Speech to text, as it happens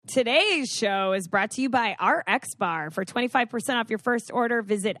Today's show is brought to you by RX Bar. For 25% off your first order,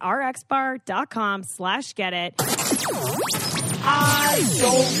 visit rxbar.com/getit. I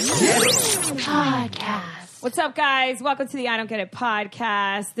don't get it. Podcast. What's up, guys? Welcome to the I Don't Get It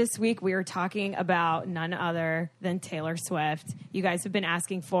podcast. This week we are talking about none other than Taylor Swift. You guys have been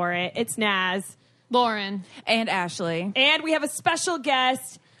asking for it. It's Naz, Lauren, and Ashley. And we have a special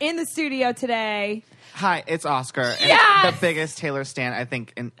guest in the studio today. Hi, it's Oscar. Yes! And the biggest Taylor stan, I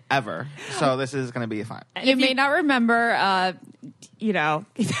think, in ever. So this is going to be fun. You may not remember, you guys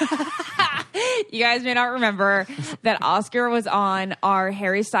may not remember that Oscar was on our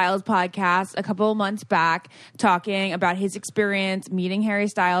Harry Styles podcast a couple of months back talking about his experience meeting Harry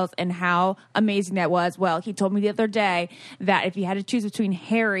Styles and how amazing that was. Well, he told me the other day that if he had to choose between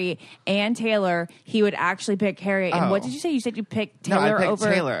Harry and Taylor, he would actually pick Harry. And what did you say? You said you picked Taylor no, I picked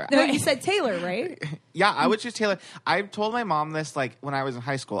over... Taylor. No, you said Taylor, right? Yeah, I would choose Taylor. I told my mom this, like, when I was in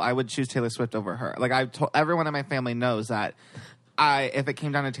high school. I would choose Taylor Swift over her. Like, everyone in my family knows that if it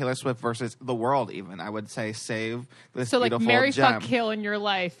came down to Taylor Swift versus the world even, I would say save this beautiful gem. So, like, marry, fuck, kill in your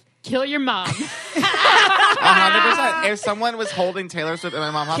life. Kill your mom. 100%. If someone was holding Taylor Swift in my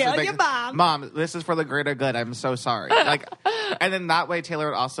mom's house, kill I'd be your like, Mom, this is for the greater good. I'm so sorry. Like, and then that way Taylor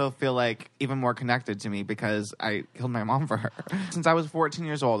would also feel like even more connected to me because I killed my mom for her. Since I was 14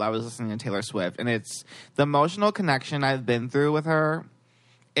 years old, I was listening to Taylor Swift, and it's the emotional connection I've been through with her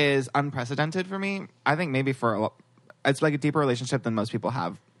is unprecedented for me. I think maybe it's like a deeper relationship than most people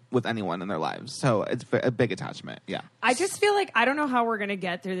have with anyone in their lives. So it's a big attachment. Yeah. I just feel like I don't know how we're going to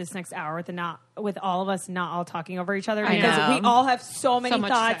get through this next hour with all of us not all talking over each other because we all have so many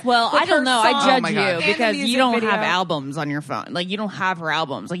thoughts. Well, I don't know. I judge you because you don't video. have albums on your phone. Like, you don't have her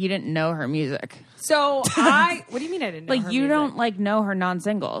albums. Like, you didn't know her music. So what do you mean I didn't know her you music? don't like know her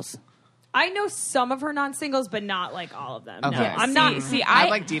non-singles. I know some of her non-singles, but not like all of them. Okay. No, I'm not. See, I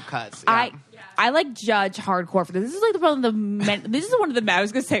like deep cuts. Yeah. I like judge hardcore for this. This is like one of the I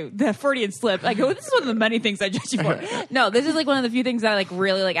was going to say the Freudian slip. Like, this is one of the many things I judge you for. No, this is like one of the few things that I like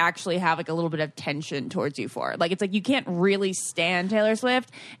really like actually have like a little bit of tension towards you for. Like, it's like you can't really stand Taylor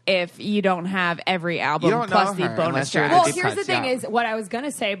Swift if you don't have every album plus the bonus track. Well, here's the thing is what I was going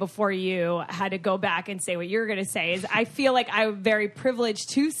to say before you had to go back and say what you were going to say is I feel like I'm very privileged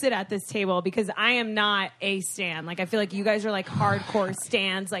to sit at this table because I am not a stan. Like, I feel like you guys are like hardcore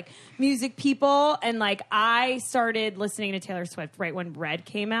stans, like music people. And like I started listening to Taylor Swift right when Red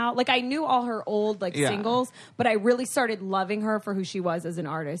came out. Like, I knew all her old singles, but I really started loving her for who she was as an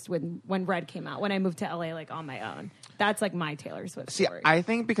artist when Red came out, when I moved to LA like on my own. That's like my Taylor Swift story. I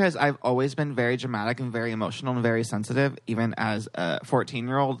think because I've always been very dramatic and very emotional and very sensitive, even as a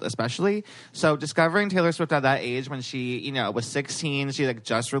 14-year-old especially. So discovering Taylor Swift at that age when she, was 16, she like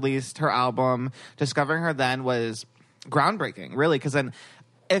just released her album. Discovering her then was groundbreaking, really, because then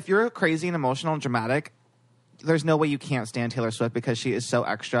if you're crazy and emotional and dramatic, there's no way you can't stand Taylor Swift because she is so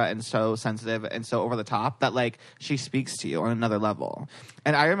extra and so sensitive and so over the top that like she speaks to you on another level.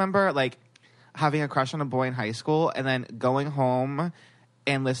 And I remember like having a crush on a boy in high school and then going home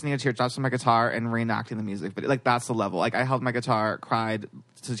and listening to Teardrops on my guitar and reenacting the music. But like that's the level. Like I held my guitar, cried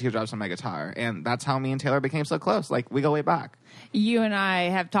to Teardrops on my guitar, and that's how me and Taylor became so close. Like we go way back. You and I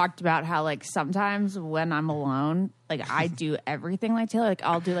have talked about how like sometimes when I'm alone, like I do everything like Taylor. Like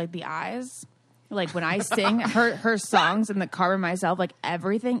I'll do like the eyes. Like when I sing her songs in the car by myself, like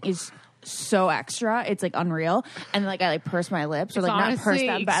everything is so extra. It's like unreal. And like I like purse my lips or like not purse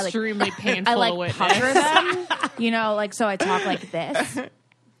them, but I like extremely painful. I like pucker them. Like so I talk like this. Her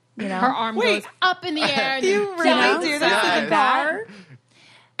arm goes up in the air. And you really do that in the car?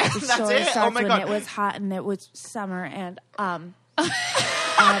 The story starts when it was hot and it was summer and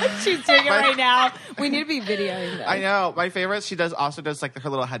she's doing it right now. We need to be videoing this. I know. My favorite, she also does like her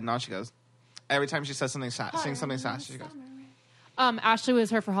little head nod. She goes, every time she says something sad, sings something sad, she goes. Ashley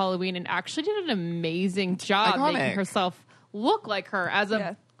was her for Halloween and actually did an amazing job making herself look like her as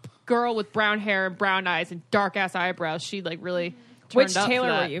a girl with brown hair and brown eyes and dark ass eyebrows. She like really turned Which up Taylor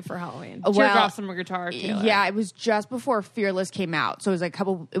for that. were you for Halloween? Teardrops on my guitar. Taylor. Yeah, it was just before Fearless came out, so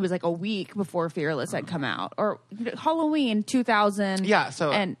it was like a week before Fearless had come out, or Halloween 2000. Yeah,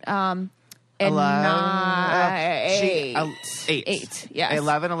 so and 8. Yes.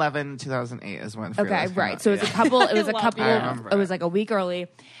 11/11/2008 is when. Okay, right. So it was a couple. It was a couple. It was like a week early,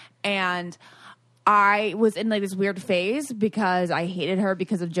 and I was in like this weird phase because I hated her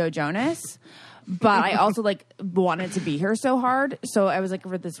because of Joe Jonas. But I also like wanted to be her so hard. So I was like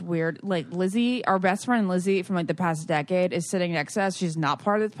for this weird, like Lizzie, our best friend Lizzie from like the past decade is sitting next to us. She's not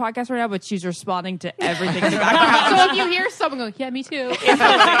part of this podcast right now, but she's responding to everything in the background. So if you hear someone going, yeah, me too.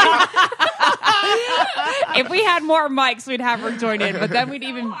 If we had more mics, we'd have her join in, but then we'd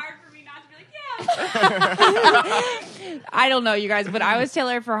even. Hard for me not to be like, yeah. I don't know, you guys, but I was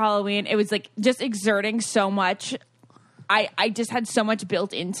Taylor for Halloween. It was like just exerting so much. I just had so much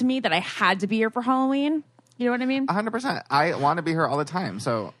built into me that I had to be here for Halloween. You know what I mean? 100%. I want to be here all the time,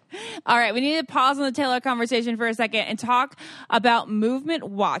 so... All right, we need to pause on the Taylor conversation for a second and talk about Movement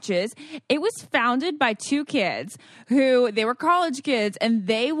watches. It was founded by two kids they were college kids, and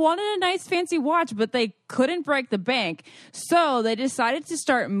they wanted a nice fancy watch, but they couldn't break the bank. So they decided to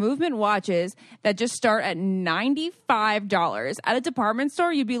start Movement watches that just start at $95. At a department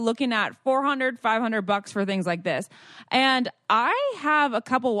store, you'd be looking at $400, $500 for things like this. And I have a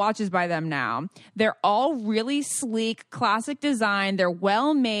couple watches by them now. They're all really sleek, classic design. They're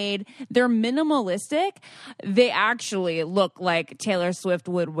well made. They're minimalistic. They actually look like Taylor Swift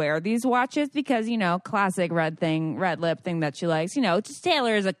would wear these watches because, classic red lip thing that she likes. Just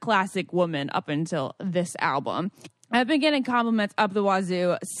Taylor is a classic woman up until this album. I've been getting compliments up the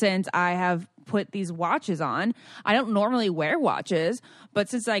wazoo since I have put these watches on. I don't normally wear watches, but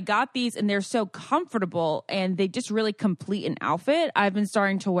since I got these and they're so comfortable and they just really complete an outfit, I've been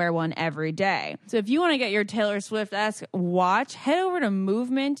starting to wear one every day. So if you want to get your Taylor Swift-esque watch, head over to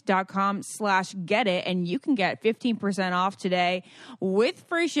movement.com/getit and you can get 15% off today with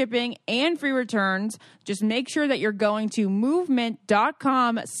free shipping and free returns. Just make sure that you're going to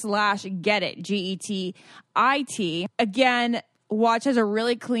movement.com/getit, GETIT. Again, watch has a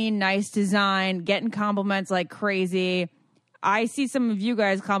really clean, nice design, getting compliments like crazy. I see some of you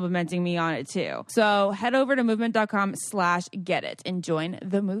guys complimenting me on it too. So head over to movement.com/getit and join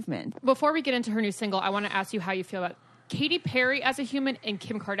the movement. Before we get into her new single, I want to ask you how you feel about Katy Perry as a human and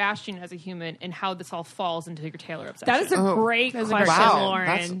Kim Kardashian as a human and how this all falls into your Taylor obsession. That is a great question, wow, Lauren.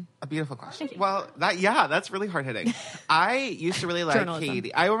 That's a beautiful question. Well, that's really hard-hitting. I used to really like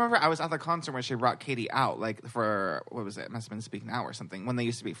Katy. I remember I was at the concert when she brought Katy out, like for, what was it? Must have been Speak Now or something, when they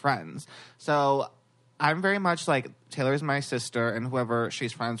used to be friends. So I'm very much like, Taylor's my sister, and whoever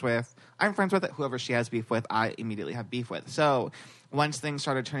she's friends with, I'm friends with it. Whoever she has beef with, I immediately have beef with. So once things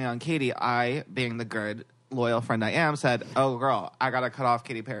started turning on Katy, I, being the good, loyal friend I am, said, "Oh, girl, I gotta cut off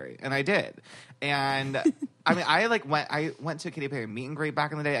Katy Perry," and I did. And I mean, I went to a Katy Perry meet and greet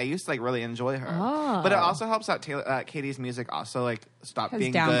back in the day. I used to really enjoy her, but it also helps that Katy's music also stopped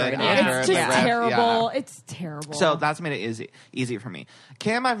being good. It's just terrible. Yeah. It's terrible. So that's made it easy for me.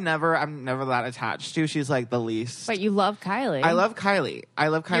 Kim, I'm never that attached to. She's the least. But you love Kylie. I love Kylie. I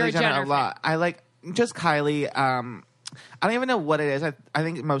love Kylie Jenner a lot. I like just Kylie. I don't even know what it is. I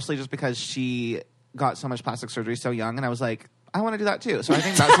think mostly just because she got so much plastic surgery so young, and I was like, I want to do that too. So I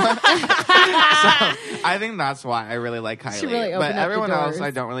think that's why. I think that's why I really like Kylie. She really opened but up everyone the doors. else,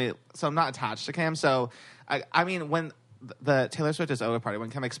 I don't really. So I'm not attached to Kim. So I mean, when the Taylor Swift is over party, when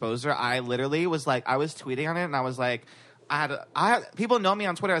Kim exposed her, I literally was I was tweeting on it, and I was like, I had people know me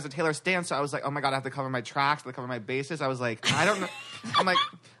on Twitter as a Taylor stan, so I was like, oh my god, I have to cover my tracks, to cover my bases. I was like, I don't know. I'm like,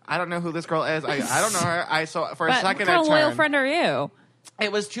 I don't know who this girl is. I don't know her. So for a second, what kind of loyal friend are you?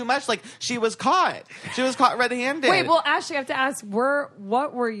 It was too much. She was caught. She was caught red-handed. Wait, well, Ashley, I have to ask,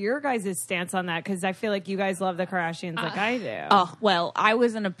 what were your guys' stance on that? Because I feel like you guys love the Kardashians like I do. Oh, well, I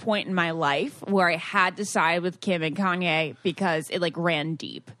was in a point in my life where I had to side with Kim and Kanye because it ran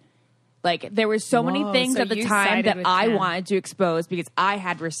deep. There were so many things at the time that I wanted to expose because I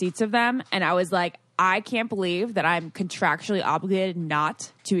had receipts of them. And I was like, I can't believe that I'm contractually obligated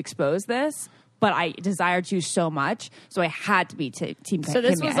not to expose this. But I desired to so much, so I had to be Team Kim. So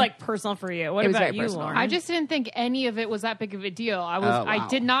this was personal for you. What about you, Lauren? I just didn't think any of it was that big of a deal. I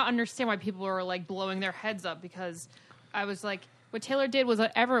did not understand why people were blowing their heads up because I was like, what Taylor did was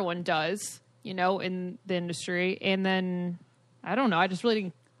what everyone does, in the industry. And then I don't know. I just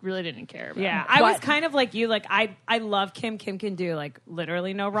really didn't care about it. I was kind of like you. I love Kim. Kim can do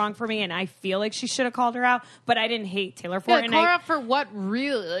literally no wrong for me, and I feel like she should have called her out, but I didn't hate Taylor for it. Call her out for what?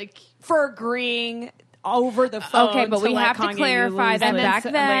 Really? For agreeing over the phone. Okay, but we have to clarify that back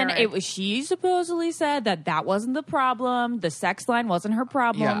then she supposedly said that wasn't the problem. The sex line wasn't her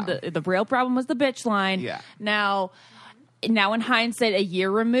problem. Yeah. The real problem was the bitch line. Yeah. Now in hindsight, a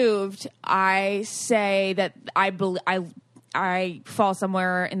year removed, I say that I fall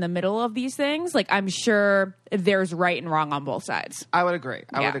somewhere in the middle of these things. I'm sure there's right and wrong on both sides. I would agree.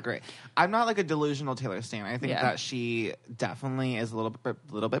 I would agree. I'm not a delusional Taylor stan. I think that she definitely is a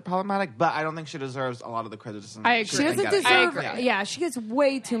little bit problematic, but I don't think she deserves a lot of the criticism. I agree. She doesn't deserve it. Yeah, she gets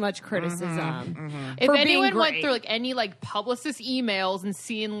way too much criticism. Mm-hmm. If anyone went through any publicist emails and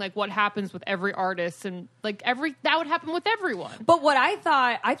seeing what happens with every artist and that would happen with everyone. But what I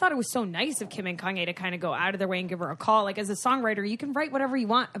thought it was so nice of Kim and Kanye to kind of go out of their way and give her a call. As a songwriter, you can write whatever you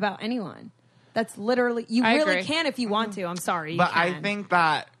want about anyone. That's literally, you I really agree. can if you want to. I'm sorry. But I think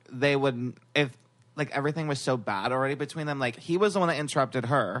that they would, if like everything was so bad already between them, like he was the one that interrupted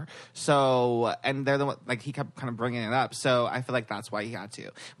her. So, and they're the one, like he kept kind of bringing it up. So I feel like that's why he had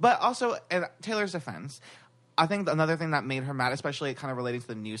to. But also, in Taylor's defense, I think another thing that made her mad, especially kind of relating to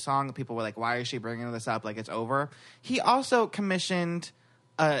the new song, people were like, why is she bringing this up? Like, it's over. He also commissioned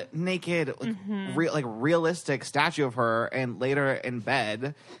a naked, realistic statue of her and later in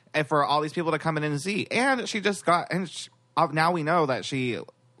bed and for all these people to come in and see. And she just got, now we know that she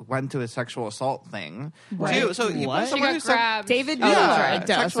went to a sexual assault thing too. So She got grabbed. David,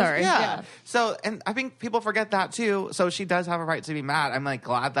 yeah. So, and I think people forget that too. So she does have a right to be mad. I'm like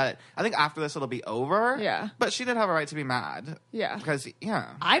glad that I think after this it'll be over. Yeah. But she did have a right to be mad. Yeah. Because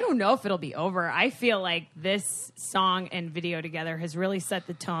I don't know if it'll be over. I feel like this song and video together has really set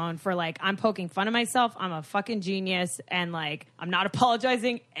the tone for like, I'm poking fun of myself. I'm a fucking genius. And like, I'm not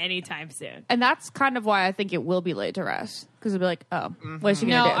apologizing anytime soon. And that's kind of why I think it will be laid to rest. Because it'll be like, oh, what is she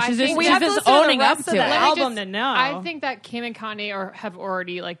going to do? She's just, we have to listen to the owning up rest to of it. the album to know. I think that Kim and Kanye have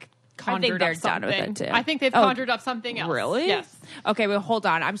already like conjured they're up something. done with it, too. I think they've conjured up something else. Really? Yes. Okay, well, hold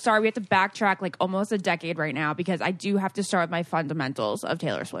on. I'm sorry. We have to backtrack like almost a decade right now because I do have to start with my fundamentals of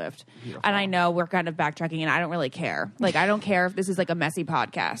Taylor Swift. Beautiful. And I know we're kind of backtracking, and I don't really care. Like, I don't care if this is like a messy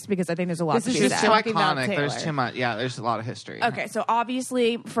podcast because I think there's a lot to it's be just said. too Talking about iconic. Taylor. There's too much. Yeah, there's a lot of history. Okay, so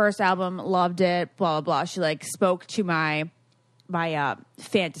obviously, first album, loved it, blah, blah, blah. She like spoke to my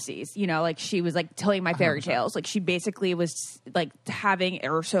fantasies, you know, like she was like telling my fairy tales. Like she basically was like having,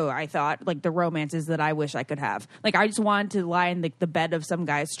 or so I thought, like the romances that I wish I could have. Like I just wanted to lie in the bed of some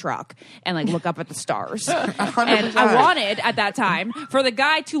guy's truck and like look up at the stars. And I wanted at that time for the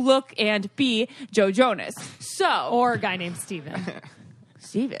guy to look and be Joe Jonas. So, or a guy named Steven.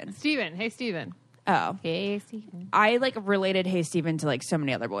 Steven. Hey, Steven. Oh. Hey, Steven. I like related Hey Steven to like so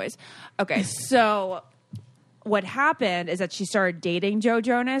many other boys. Okay, so what happened is that she started dating Joe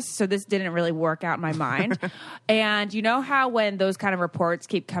Jonas, so this didn't really work out in my mind. And you know how when those kind of reports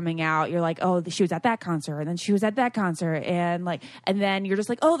keep coming out, you're like, oh, she was at that concert, and then she was at that concert, and like, and then you're just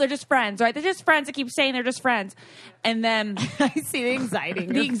like, oh, they're just friends, right? They're just friends. They keep saying they're just friends, and then I see the anxiety.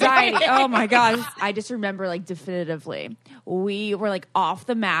 the anxiety. Oh my god! I just remember like definitively, we were like off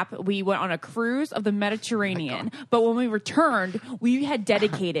the map. We went on a cruise of the Mediterranean, but when we returned, we had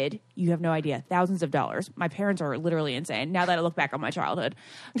dedicated. You have no idea, thousands of dollars. My parents are literally insane now that I look back on my childhood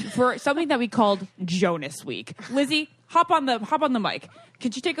for something that we called Jonas Week. Lizzie, hop on the mic.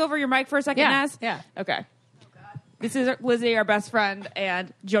 Could you take over your mic for a second, Naz? Yeah. Okay. This is Lizzie, our best friend,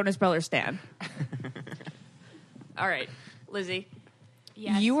 and Jonas Brothers stan. All right, Lizzie.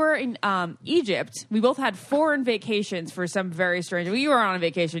 Yes. You were in Egypt. We both had foreign vacations for some very strange. You were on a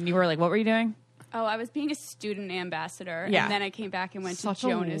vacation. You were like, what were you doing? Oh, I was being a student ambassador, Yeah. and then I came back and went Such to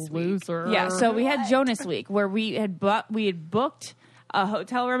Jonas a Week. loser. Yeah, so we had Jonas Week where we had booked a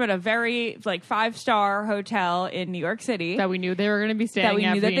hotel room at a very like 5-star hotel in New York City That we knew they were going to be staying that we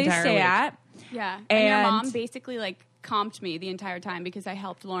at knew for that the they entire stay week. at. Yeah, and your And- mom basically like comped me the entire time because I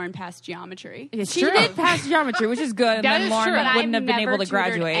helped Lauren pass geometry. She did pass geometry, which is good, and That then is Lauren true. But wouldn't I've have been never able to tutored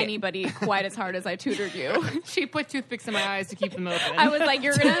graduate. anybody quite as hard as I tutored you. She put toothpicks in my eyes to keep them open. I was like,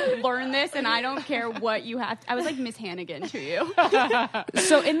 you're gonna learn this, and I don't care what you have. I was like Miss Hannigan to you.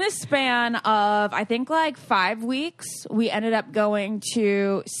 So in this span of, I think, like 5 weeks, we ended up going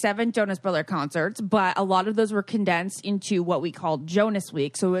to 7 Jonas Brother concerts, but a lot of those were condensed into what we called Jonas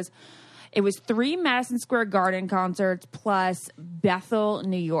Week. So it was 3 Madison Square Garden concerts plus Bethel,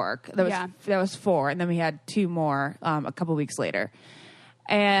 New York. That was 4, and then we had 2 more a couple weeks later.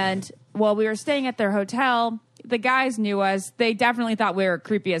 And while we were staying at their hotel, the guys knew us. They definitely thought we were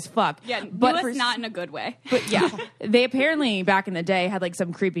creepy as fuck. Yeah, but but not in a good way. But yeah, they apparently back in the day had like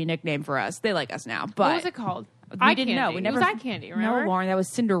some creepy nickname for us. They like us now, but what was it called? we didn't know. We It never was Eye Candy, remember? No, Lauren, that was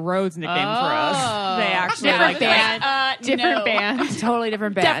Cinder Rhodes' nickname for us. They actually Different like band. Different no. band. totally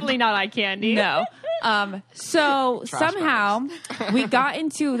different band. Definitely not Eye Candy. No. So somehow we got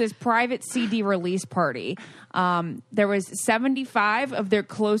into this private CD release party. There was 75 of their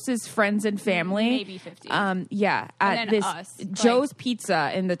closest friends and family. Maybe 50. Yeah, And at then this us, Joe's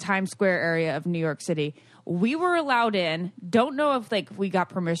Pizza in the Times Square area of New York City. We were allowed in. Don't know if like we got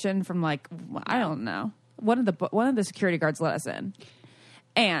permission from like I don't know. One of the security guards let us in.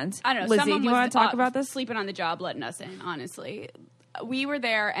 And I don't know. Lizzie, Someone do you was want to talk about this? Sleeping on the job, letting us in. Honestly, we were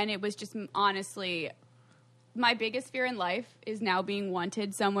there, and it was just honestly my biggest fear in life is now being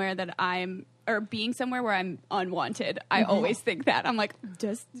wanted somewhere that I'm, or being somewhere where I'm unwanted. I always think that I'm like,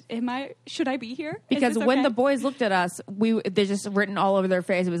 should I be here? Is Because this when okay? the boys looked at us, they just written all over their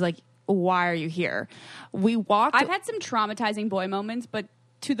face. It was like, why are you here? We walked. I've had some traumatizing boy moments, but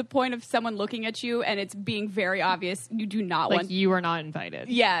to the point of someone looking at you and it's being very obvious you do not like want. You are not invited.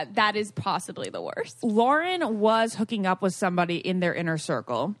 Yeah, that is possibly the worst. Lauren was hooking up with somebody in their inner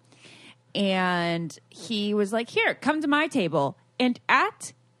circle, and he was like, "Here, come to my table." And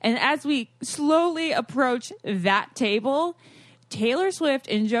as we slowly approach that table, Taylor Swift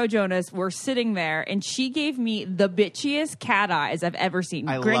and Joe Jonas were sitting there, and she gave me the bitchiest cat eyes I've ever seen.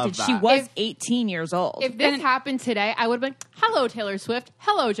 Granted, she was 18 years old. If this happened today, I would have been, hello, Taylor Swift.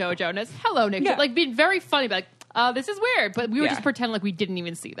 Hello, Joe Jonas. Hello, Nick. Yeah. Like, being very funny, like, this is weird. But we would just pretend like we didn't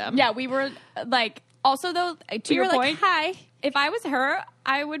even see them. Yeah, we were like, also though, to your point, hi. If I was her,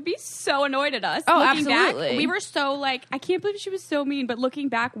 I would be so annoyed at us. Oh, looking absolutely. Back, we were so like, I can't believe she was so mean, but looking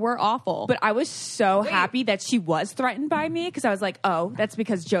back, we're awful. But I was so happy that she was threatened by me, because I was like, oh, that's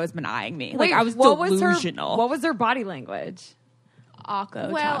because Joe's been eyeing me. Like, I was delusional. What was her body language? Akko,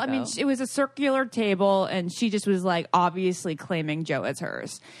 Well, taco. I mean, it was a circular table, and she just was like obviously claiming Joe as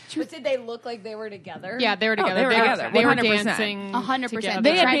hers. But did they look like they were together? Yeah, they were together. they were together, They were 100%. dancing 100%. together.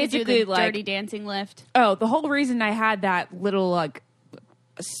 They had tried to do basically, the like- dirty dancing lift. Oh, the whole reason I had that little like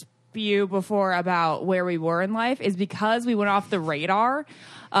spew before about where we were in life is because we went off the radar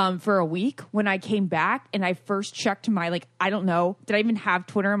for a week. When I came back and I first checked my, like, I don't know, did I even have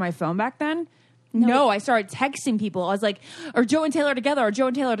Twitter on my phone back then? No, I started texting people. I was like, are Joe and Taylor together? Are Joe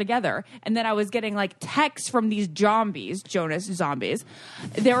and Taylor together? And then I was getting like texts from these zombies, Jonas zombies.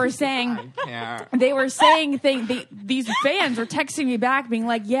 They were saying, these fans were texting me back being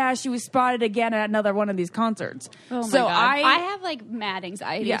like, yeah, she was spotted again at another one of these concerts. Oh my so God. I have like mad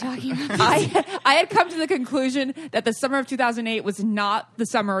anxiety talking about this. I had come to the conclusion that the summer of 2008 was not the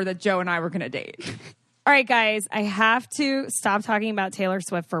summer that Joe and I were going to date. All right, guys, I have to stop talking about Taylor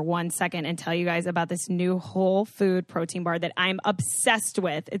Swift for 1 second and tell you guys about this new whole food protein bar that I'm obsessed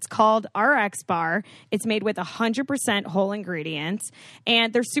with. It's called RX Bar. It's made with 100% whole ingredients,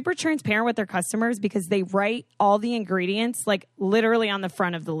 and they're super transparent with their customers because they write all the ingredients like literally on the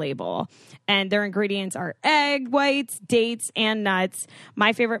front of the label. And their ingredients are egg whites, dates, and nuts.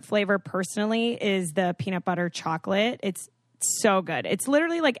 My favorite flavor personally is the peanut butter chocolate. It's so good. It's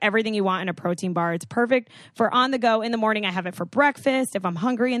literally like everything you want in a protein bar. It's perfect for on the go in the morning. I have it for breakfast. If I'm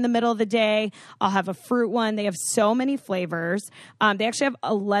hungry in the middle of the day, I'll have a fruit one. They have so many flavors. They actually have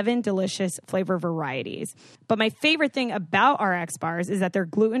 11 delicious flavor varieties. But my favorite thing about RX bars is that they're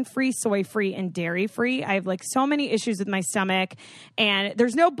gluten-free, soy-free, and dairy-free. I have like so many issues with my stomach, and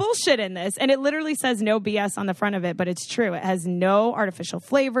there's no bullshit in this. And it literally says no BS on the front of it, but it's true. It has no artificial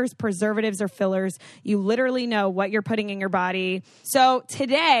flavors, preservatives, or fillers. You literally know what you're putting in your body. So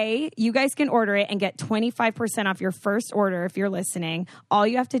today, you guys can order it and get 25% off your first order if you're listening. All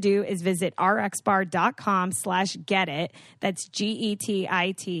you have to do is visit rxbar.com/getit. That's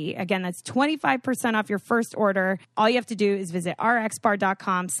GETIT. Again, that's 25% off your first order. All you have to do is visit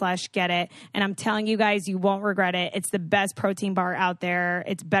rxbar.com/getit. And I'm telling you guys, you won't regret it. It's the best protein bar out there.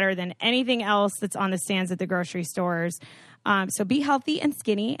 It's better than anything else that's on the stands at the grocery stores. So be healthy and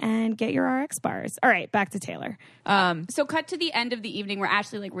skinny and get your RX bars. All right, back to Taylor. So cut to the end of the evening where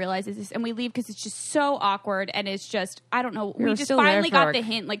Ashley like realizes this, and we leave because it's just so awkward, and it's just, I don't know. We just finally got the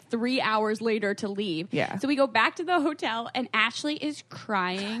hint like 3 hours later to leave. Yeah. So we go back to the hotel, and Ashley is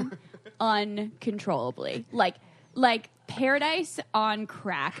crying uncontrollably, like Paradise on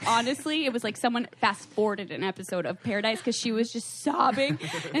crack. Honestly, it was like someone fast forwarded an episode of Paradise because she was just sobbing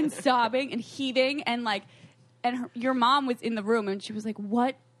and heaving, and like. And your mom was in the room, and she was like,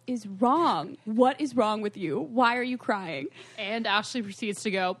 what is wrong? What is wrong with you? Why are you crying? And Ashley proceeds to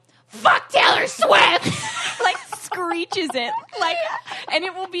go, fuck Taylor Swift! Like, screeches it. Like, and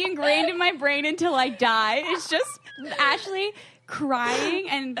it will be ingrained in my brain until I die. It's just Ashley crying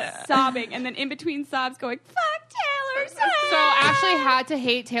and sobbing, and then in between sobs going, fuck Taylor Swift! So Ashley had to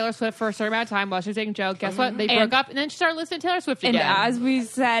hate Taylor Swift for a certain amount of time while she was dating Joe. Guess what? They broke up, and then she started listening to Taylor Swift again. And as we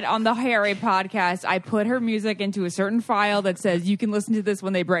said on the Harry podcast, I put her music into a certain file that says you can listen to this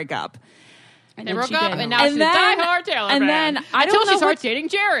when they break up. And they broke up, and now she's a then- diehard Taylor and fan. then I don't until know she starts dating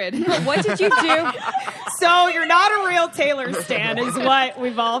Jared. What did you do? So you're not a real Taylor stan is what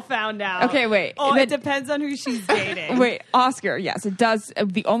we've all found out. Okay, wait. Oh, it depends on who she's dating. Wait, Oscar, yes, it does.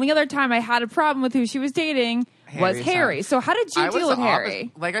 The only other time I had a problem with who she was dating was Harry. So how did you deal with Harry?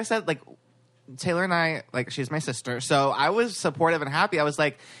 Like I said, like Taylor and I, like, she's my sister, so I was supportive and happy. I was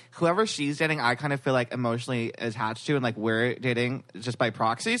like, whoever she's dating, I kind of feel like emotionally attached to, and like we're dating just by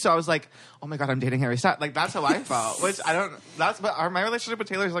proxy. So I was like, oh my god, I'm dating Harry Styles. Like that's how I felt. Which I don't. That's but my relationship with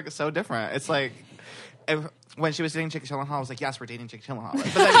Taylor is like so different. It's like, if when she was dating Jake Gyllenhaal, I was like, yes, we're dating Jake Gyllenhaal. But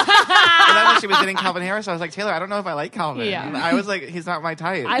then when she was dating Calvin Harris, I was like, Taylor, I don't know if I like Calvin. Yeah. I was like, he's not my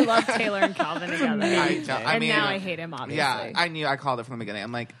type. I love Taylor and Calvin together. I mean, now I hate him, obviously. Yeah, I called it from the beginning.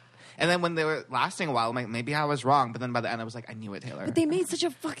 I'm like, and then when they were lasting a while, I'm like, maybe I was wrong. But then by the end, I was like, I knew it, Taylor. But they made such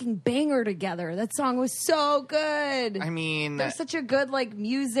a fucking banger together. That song was so good. I mean, there's such a good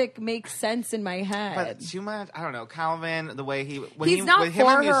music makes sense in my head. But too much. I don't know. Calvin, the way he's not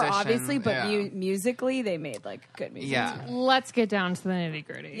for her, obviously, but musically they made good music. Yeah. Let's get down to the nitty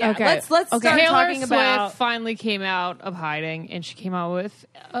gritty. Yeah, okay. Let's start Taylor talking Swift about. finally came out of hiding, and she came out with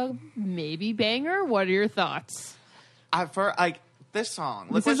a maybe banger. What are your thoughts? This song,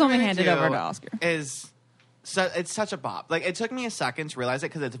 this is only handed over to Oscar. It's such a bop. It took me a second to realize it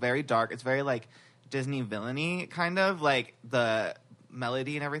because it's very dark. It's very Disney villainy kind of the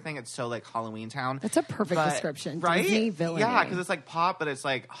melody and everything. It's so Halloween Town. That's a perfect description, right? Disney villainy. Yeah, because it's pop, but it's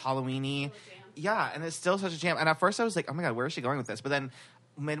Halloweeny. Yeah, and it's still such a jam. And at first I was like, oh my god, where is she going with this? But then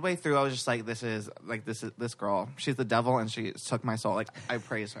midway through, I was just like, this is this girl. She's the devil, and she took my soul. I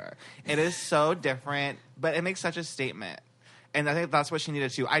praise her. It is so different, but it makes such a statement. And I think that's what she needed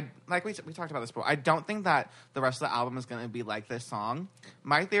to. We talked about this before. I don't think that the rest of the album is going to be like this song.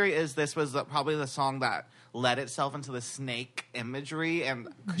 My theory is this was probably the song that led itself into the snake imagery, and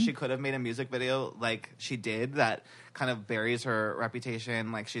she could have made a music video like she did that kind of buries her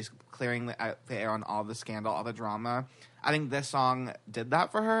reputation, she's clearing the air on all the scandal, all the drama. I think this song did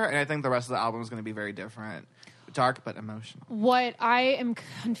that for her, and I think the rest of the album is going to be very different. Dark but emotional. What I am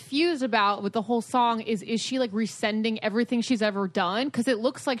confused about with the whole song is she rescinding everything she's ever done? Because it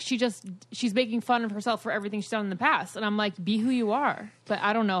looks like she's making fun of herself for everything she's done in the past, and I'm like, be who you are. But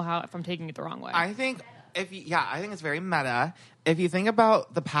I don't know if I'm taking it the wrong way. I think I think it's very meta. If you think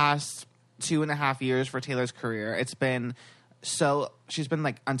about the past 2.5 years for Taylor's career, it's been she's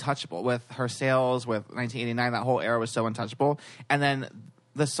been untouchable with her sales, with 1989. That whole era was so untouchable, and then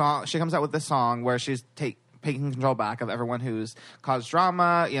the song she comes out with this song where she's taking control back of everyone who's caused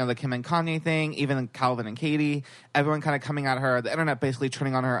drama, the Kim and Kanye thing, even Calvin and Katie, everyone kind of coming at her, the internet basically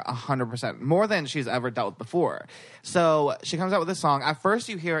turning on her 100%, more than she's ever dealt with before. So she comes out with this song. At first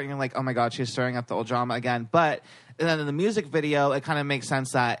you hear it and you're like, oh my God, she's stirring up the old drama again. But then in the music video, it kind of makes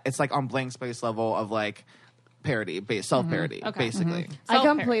sense that it's on blank space level of parody, self-parody, basically. I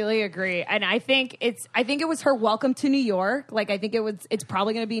completely agree, and I think it was her welcome to New York. I think it's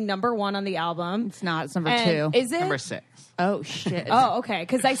probably going to be number 1 on the album. It's not. It's number 2. Is it number 6? Oh shit. Oh, okay.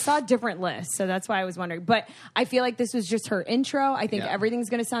 Because I saw different lists, so that's why I was wondering. But I feel like this was just her intro. I think everything's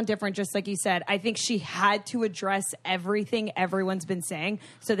going to sound different, just like you said. I think she had to address everything everyone's been saying,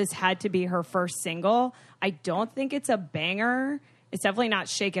 so this had to be her first single. I don't think it's a banger. It's definitely not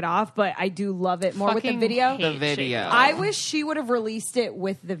Shake It Off, but I do love it more with the video. The video. I wish she would have released it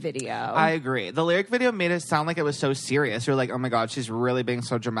with the video. I agree. The lyric video made it sound like it was so serious. You're like, oh my God, she's really being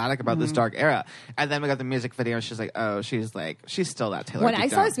so dramatic about this dark era. And then we got the music video, and she's like, oh, she's still that Taylor. When I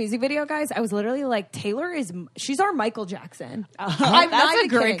saw this music video, guys, I was literally like, she's our Michael Jackson. That's a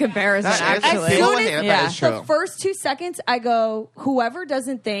great comparison, actually. As soon as the first 2 seconds, I go, whoever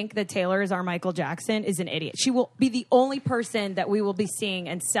doesn't think that Taylor is our Michael Jackson is an idiot. She will be the only person that we will be seeing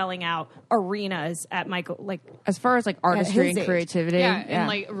and selling out arenas at Michael, as far as artistry and creativity,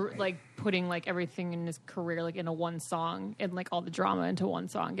 and putting everything in his career in a one song and all the drama into one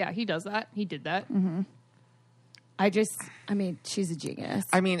song. Yeah, he does that. He did that. Mm-hmm. She's a genius.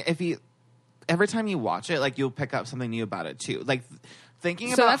 Every time you watch it, you'll pick up something new about it too. Thinking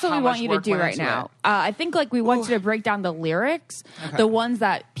so about that's what we want you to do right now. I think we want you to break down the lyrics, the ones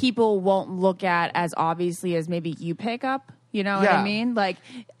that people won't look at as obviously as maybe you pick up. You know what I mean?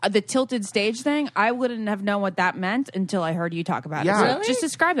 The tilted stage thing, I wouldn't have known what that meant until I heard you talk about it. So really? Just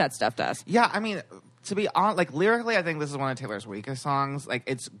describe that stuff to us. Yeah, to be honest, lyrically, I think this is one of Taylor's weakest songs.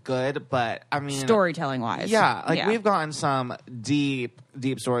 It's good, but storytelling wise. Yeah, we've gotten some deep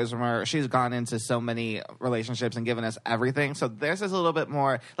stories from her. She's gone into so many relationships and given us everything. So this is a little bit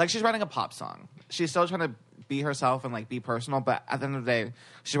more, she's writing a pop song. She's still trying to be herself and be personal, but at the end of the day,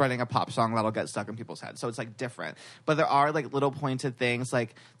 she's writing a pop song that'll get stuck in people's heads. So it's different. But there are little pointed things,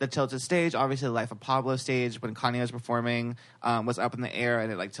 the tilted stage, obviously the Life of Pablo stage when Kanye was performing was up in the air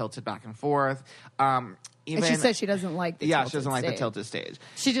and it tilted back and forth. And she said she doesn't like the tilted she doesn't like stage. the tilted stage.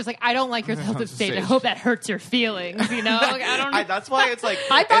 She's just I don't like your tilted stage. I hope that hurts your feelings. I don't. That's why it's I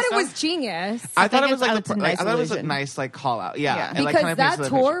thought it was genius. I thought it was I thought it was a nice call out. Yeah. Because that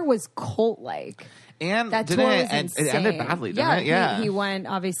tour was cult-like. And that tour was it ended badly, didn't it? Yeah. He went,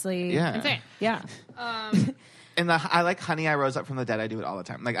 obviously. Yeah. Insane. Yeah. And I like Honey, I Rose Up from the Dead. I do it all the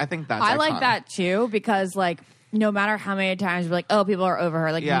time. I think that's I iconic. like that too because no matter how many times we're like, oh, people are over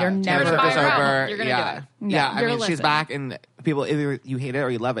her. Like, you're never Taylor Swift is over. You're gonna do it. Yeah. I mean, listen. she's back, and people, either you hate it or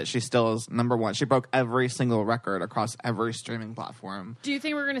you love it, she still is number one. She broke every single record across every streaming platform. Do you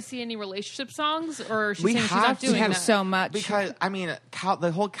think we're going to see any relationship songs, or she's saying she's not doing that? So much Because I mean,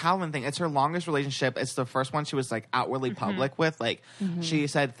 the whole Calvin thing, it's her longest relationship. It's the first one she was like outwardly public with. Like she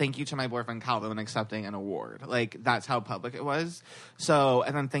said, "Thank you to my boyfriend Calvin when accepting an award." Like that's how public it was. So,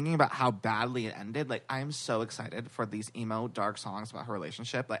 and then thinking about how badly it ended, like I am so excited for these emo dark songs about her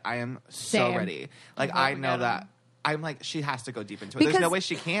relationship. Like I am so ready. Like I know that. I'm like, she has to go deep into it. There's no way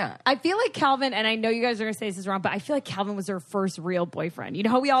she can't. I feel like Calvin, and I know you guys are going to say this is wrong, but I feel like Calvin was her first real boyfriend. You know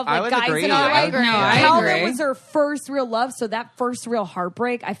how we all have like guys agree. in our life? Calvin was her first real love, so that first real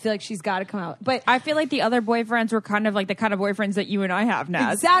heartbreak, I feel like she's got to come out. But I feel like the other boyfriends were kind of like the kind of boyfriends that you and I have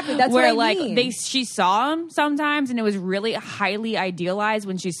now. Exactly. That's where what I mean. she saw them sometimes, and it was really highly idealized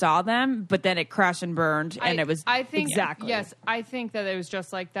when she saw them, but then it crashed and burned, and it was I think exactly. Yes, I think that it was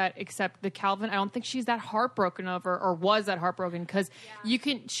just like that. Except the Calvin, I don't think she's that heartbroken over, or was that heartbroken, because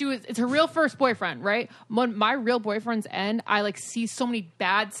it's her real first boyfriend, right? When my real boyfriends end, I like see so many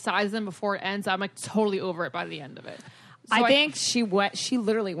bad sides of them before it ends. I'm like totally over it by the end of it. So I think she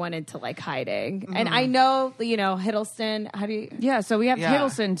literally went into like hiding, and I know Hiddleston. How do you? Yeah, so we have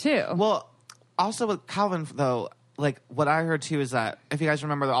Hiddleston too. Well, also with Calvin though. Like, what I heard, too, is that, if you guys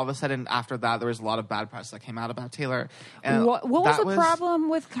remember, all of a sudden, after that, there was a lot of bad press that came out about Taylor. And what was the problem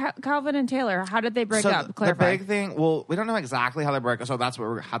with Calvin and Taylor? How did they break up? Clarify. The big thing, well, we don't know exactly how they broke up, so that's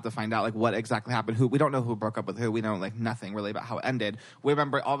what we have to find out, like, what exactly happened. We don't know who broke up with who. We know, like, nothing really about how it ended. We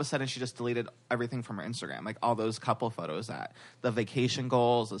remember, all of a sudden, she just deleted everything from her Instagram. Like, all those couple photos, the vacation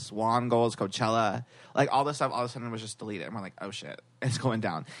goals, the Swan goals, Coachella, like, all this stuff, all of a sudden, was just deleted. And we're like, oh, shit, it's going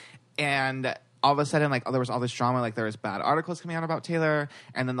down. And all of a sudden, like, there was all this drama, like there was bad articles coming out about Taylor,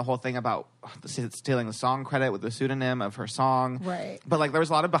 and then the whole thing about stealing the song credit with the pseudonym of her song. Right. But, like, there was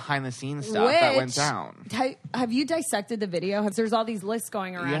a lot of behind-the-scenes stuff that went down. Have you dissected the video? There's all these lists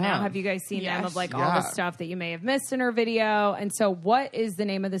going around now. Have you guys seen them of, like, all the stuff that you may have missed in her video? And so what is the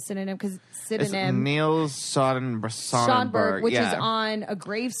name of the synonym? Because synonym... It's Niels Sonnenberg, which is on a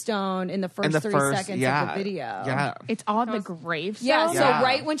gravestone in the first 30 seconds of the video. Yeah. It's on the gravestone? Yeah, so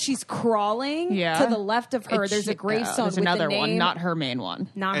right when she's crawling to the left of her, there's a gravestone there's with another the name. one, not her main one.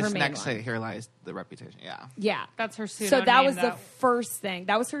 Not her it's main next one. to Here Lies the Reputation. Yeah. That's her pseudonym. So that was the first thing.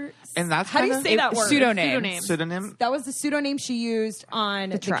 That was her... And that's how do you say that word? Pseudonym. That was the pseudonym she used on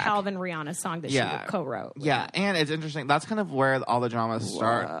the Calvin Rihanna song that she co-wrote. Yeah, and it's interesting. That's kind of where all the dramas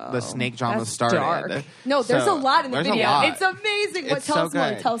start. The snake drama started. Dark. No, there's a lot in the video. It's amazing.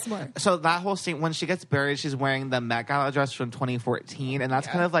 Tell us more. So that whole scene, when she gets buried, she's wearing the Met Gala dress from 2014, and that's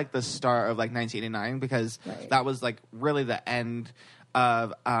kind of like the start of like 1989, because that was like really the end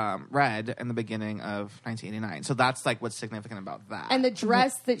of Red and the beginning of 1989. So that's like what's significant about that. And the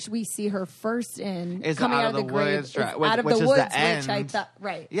dress that we see her first in is coming out of the woods, grave, which out of the is woods, the end. which I thought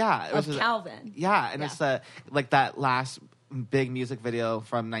of Calvin. Yeah, and it's the like that last big music video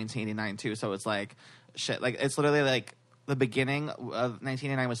from 1989 too. So it's like shit. Like it's literally like the beginning of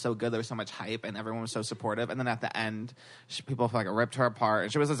 1989 was so good. There was so much hype, and everyone was so supportive. And then at the end, people like ripped her apart,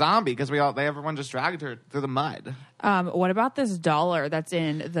 and she was a zombie because everyone just dragged her through the mud. What about this dollar that's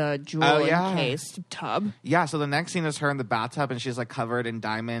in the jewel encased tub? Yeah. So the next scene is her in the bathtub, and she's like covered in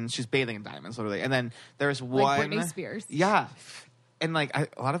diamonds. She's bathing in diamonds, literally. And then there's one like Britney Spears. Yeah. And like a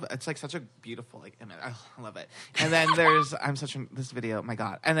lot of it's like such a beautiful like image. I love it. And then there's this video, oh my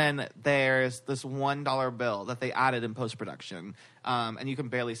god. And then there's this $1 bill that they added in post production, and you can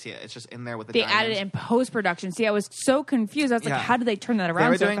barely see it. It's just in there with the. They diamonds. added it in post production. See, I was so confused. I was like, how did they turn that around?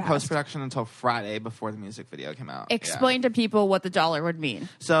 They were doing post production until Friday before the music video came out. Explain to people what the dollar would mean.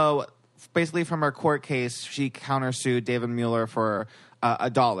 So basically, from her court case, she countersued David Mueller for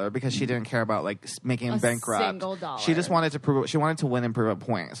 $1 because she didn't care about like making him bankrupt. Single dollar. She just wanted to prove. She wanted to win and prove a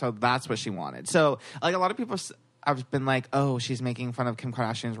point. So that's what she wanted. So like a lot of people, I've been like, oh, she's making fun of Kim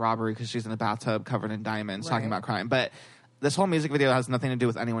Kardashian's robbery because she's in a bathtub covered in diamonds, talking about crime, but. This whole music video has nothing to do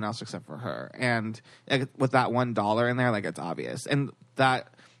with anyone else except for her. And with that $1 in there, like it's obvious. And that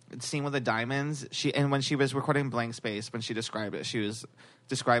scene with the diamonds, when she was recording Blank Space, when she described it, she was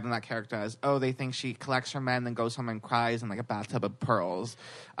describing that character as, oh, they think she collects her men, then goes home and cries in like a bathtub of pearls.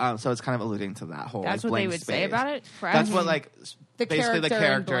 So it's kind of alluding to that whole. That's like, what Blank they would Space. say about it. That's what like basically the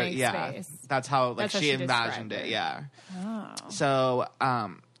character. In Blank Space. That's how like That's she how she imagined described it. it. Yeah. Oh. So.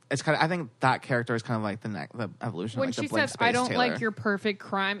 It's kind of. I think that character is kind of like the evolution. When of, like, she the Blank says, Space "I don't Taylor. like your perfect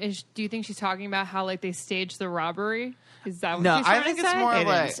crime," do you think she's talking about how like they staged the robbery? Is that what No, she's I trying think to it's say? more They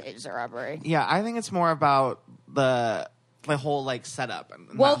like didn't stage the robbery. yeah. I think it's more about the the whole like setup.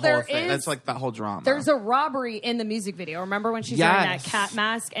 And well, that there whole thing. is That's like that whole drama. There's a robbery in the music video. Remember when she's wearing that cat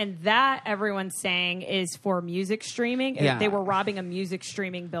mask? And that everyone's saying is for music streaming. Yeah. They were robbing a music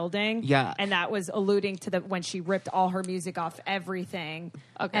streaming building. Yeah. And that was alluding to when she ripped all her music off everything.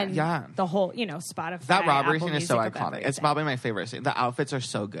 Okay. And the whole, Spotify. That robbery Apple scene is Music so of iconic. everything. It's probably my favorite scene. The outfits are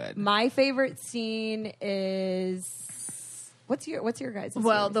so good. My favorite scene is what's your guys'?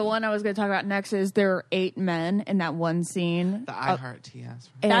 Well, the one I was going to talk about next is there are 8 men in that one scene. The I Heart TS.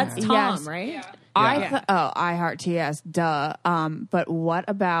 That's Tom, right? Yeah. I Heart TS, duh. But what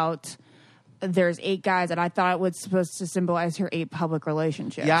about there's 8 guys that I thought it was supposed to symbolize her 8 public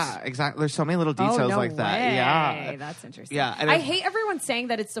relationships? Yeah, exactly. There's so many little details like that. Way. Yeah, that's interesting. Yeah, and I hate everyone saying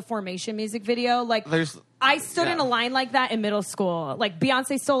that it's the Formation music video. Like, I stood in a line like that in middle school. Like,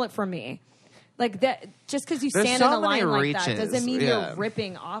 Beyonce stole it from me. Like that, just because you stand in a line like that doesn't mean you're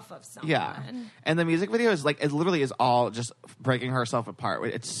ripping off of someone. Yeah, and the music video is like, it literally is all just breaking herself apart.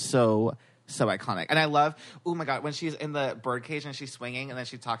 It's so iconic. And I love, oh my God, when she's in the birdcage and she's swinging and then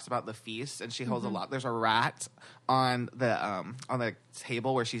she talks about the feast and she holds a lot. There's a rat on the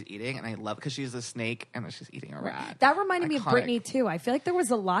table where she's eating, and I love it because she's a snake and then she's eating a rat. That reminded me of Britney too. I feel like there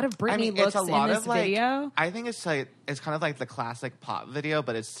was a lot of Britney looks in this video. I think it's kind of like the classic pop video,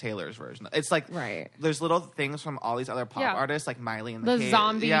 but it's Taylor's version. It's like there's little things from all these other pop artists like Miley and the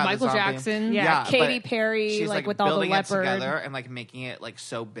Zombie, Michael Jackson, Katy Perry, she's like with all the leopard together and like making it like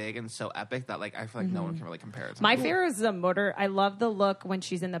so big and so epic that like I feel like no one can really compare it to. My favorite is the motor. I love the look when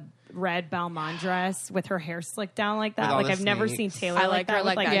she's in the red Balmain dress with her hair slicked down like that. Like I've never seen Taylor I like her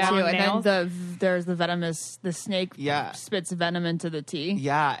like that too. And then there's the snake spits venom into the tea.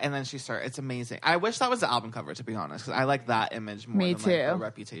 Yeah, and then it's amazing. I wish that was the album cover, to be honest, because I like that image more than like the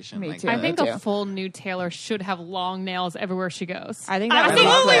Reputation. Me like, too. I think a full new Taylor should have long nails everywhere she goes. I think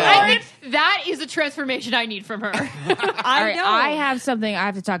absolutely. I think that is a transformation I need from her. I have something I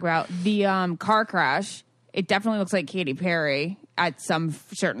have to talk about. The car crash. It definitely looks like Katy Perry at some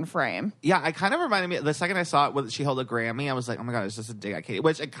certain frame. Yeah, it kind of reminded me. The second I saw it when she held a Grammy, I was like, "Oh my God, it's just a dig at Katy,"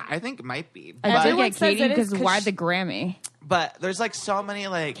 which I think might be. I dig at Katy because why the Grammy? But there's like so many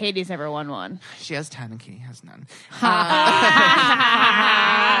like Katie's never won one. She has 10 and Katy has none.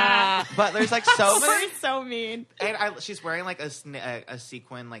 But there's like so many. So mean. And she's wearing like a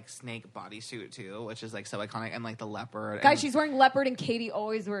sequin like snake bodysuit too, which is like so iconic, and like the leopard. Guys, she's wearing leopard, and Katy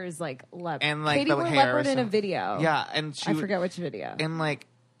always wears like leopard. And like Katy the wore hair leopard in a video. Yeah, and I forget which video. And like,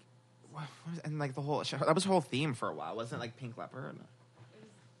 and like the whole that was her whole theme for a while, wasn't it? Like pink leopard. It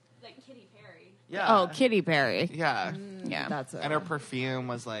was like Katy Perry. Yeah. Oh, Katy Perry. Yeah. Yeah. That's it. And her perfume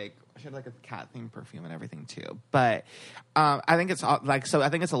was like, she had like a cat themed perfume and everything too. But I think it's like, so I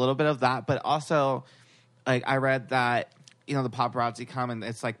think it's a little bit of that, but also like I read that, the paparazzi come and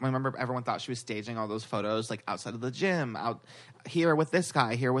it's like, remember everyone thought she was staging all those photos like outside of the gym, out here with this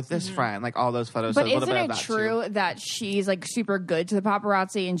guy, here with this friend, like all those photos. But so isn't it true that she's like super good to the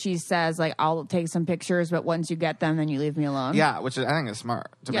paparazzi and she says like, I'll take some pictures, but once you get them, then you leave me alone? Yeah, which I think is smart.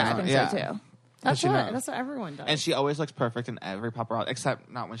 I think so too. That's what everyone does. And she always looks perfect in every paparazzi,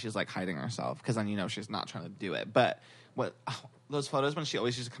 except not when she's like hiding herself, because then she's not trying to do it. But those photos when she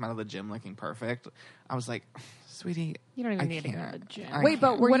always used to come out of the gym looking perfect, I was like, sweetie, you don't even need to go to the gym. Wait,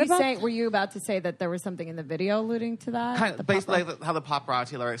 but were you about to say that there was something in the video alluding to that? Kind of, basically, like how the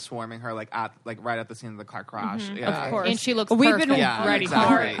paparazzi are like swarming her, like right at the scene of the car crash. Yeah. Of course, and she looks perfect. Ready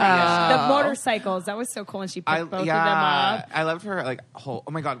exactly. for it. The motorcycles. That was so cool, and she picked both of them up. I loved her like whole.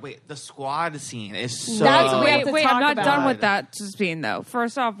 Oh my God! Wait, the squad scene is so. Wait, I'm not done with that scene though.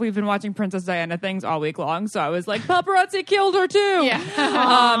 First off, we've been watching Princess Diana things all week long, so I was like, paparazzi killed her too.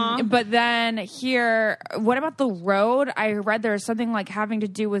 Yeah. But then here, what about the road? I read there's something like having to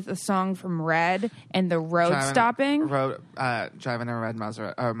do with a song from Red and the road stopping. Driving a red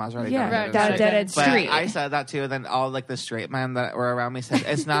Maserati. Yeah, dead street. I said that too, and then all like the straight men that were around me said,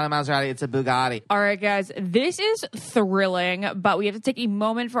 it's not a Maserati, it's a Bugatti. All right, guys, this is thrilling, but we have to take a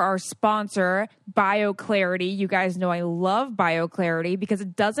moment for our sponsor, BioClarity. You guys know I love BioClarity because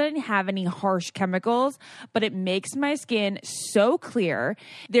it doesn't have any harsh chemicals, but it makes my skin so clear.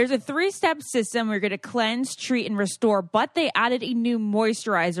 There's a 3-step system where you're going to cleanse, treat, and restore, but they added a new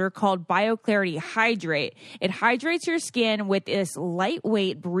moisturizer called BioClarity Hydrate. It hydrates your skin with this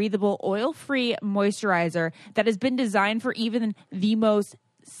lightweight, breathable, oil-free moisturizer that has been designed for even the most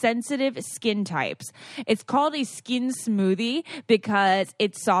sensitive skin types. It's called a skin smoothie because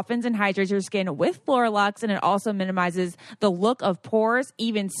it softens and hydrates your skin with Floralux, and it also minimizes the look of pores,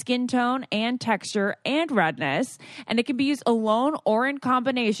 even skin tone and texture and redness. And it can be used alone or in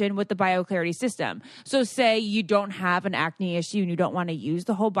combination with the BioClarity system. So say you don't have an acne issue and you don't want to use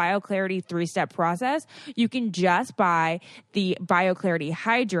the whole BioClarity 3-step process, you can just buy the BioClarity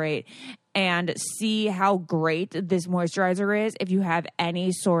Hydrate and see how great this moisturizer is if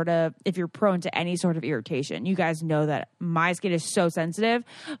you're prone to any sort of irritation. You guys know that my skin is so sensitive,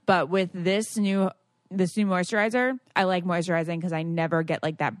 but with this new moisturizer, I like moisturizing because I never get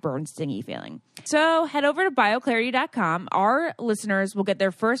like that burn stingy feeling. So head over to bioclarity.com. Our listeners will get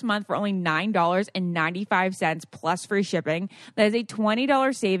their first month for only $9.95 plus free shipping. That is a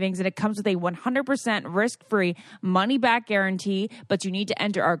 $20 savings, and it comes with a 100% risk-free money-back guarantee, but you need to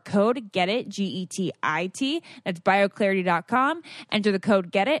enter our code GETIT, GETIT. That's bioclarity.com. Enter the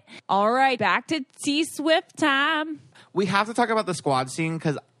code GETIT. All right, back to T-Swift time. We have to talk about the squad scene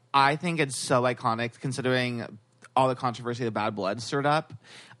because I think it's so iconic considering all the controversy that Bad Blood stirred up.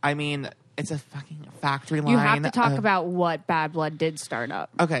 I mean, it's a fucking factory line. You have to talk about what Bad Blood did start up.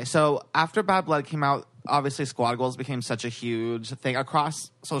 Okay, so after Bad Blood came out, obviously squad goals became such a huge thing across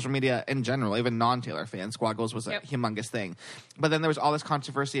social media in general, even non-Taylor fans. Squad goals was a humongous thing. But then there was all this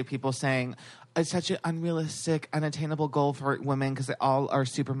controversy of people saying it's such an unrealistic, unattainable goal for women because they all are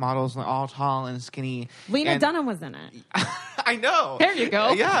supermodels and they're all tall and skinny. Lena Dunham was in it. I know. There you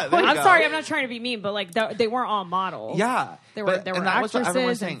go. Yeah, there you I'm go. sorry, I'm not trying to be mean, but like they weren't all models. Yeah, there were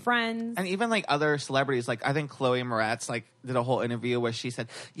actresses and friends, and even like other celebrities. Like I think Chloe Moretz did a whole interview where she said,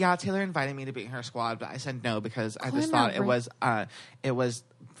 "Yeah, Taylor invited me to be in her squad, but I said no because I just thought it was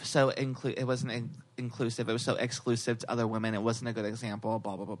so it wasn't inclusive. It was so exclusive to other women. It wasn't a good example.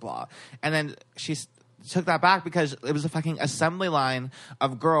 Blah blah blah blah." And then she took that back because it was a fucking assembly line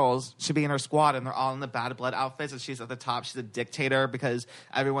of girls to be in her squad, and they're all in the Bad Blood outfits, and she's at the top. She's a dictator because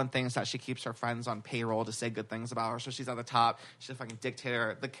everyone thinks that she keeps her friends on payroll to say good things about her, so she's at the top. She's a fucking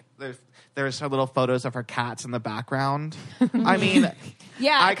dictator. There's her little photos of her cats in the background. I mean,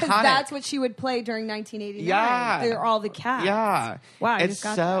 yeah, because that's what she would play during 1989. Yeah, they're all the cats. Yeah, wow, it's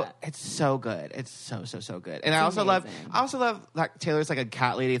so good. It's so good. And I also love that Taylor's like a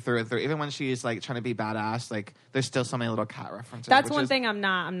cat lady through and through. Even when she's like trying to be badass, like there's still so many little cat references. That's one thing I'm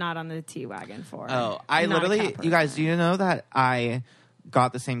not on the T wagon for. Oh, I literally, you guys, do you know that I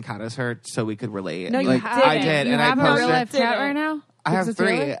got the same cat as her so we could relate? No, you didn't. I did. You and have I a real life cat right now? I have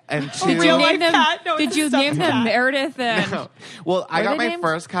 3 and 2. Did you name them Meredith and? No. Well, I got my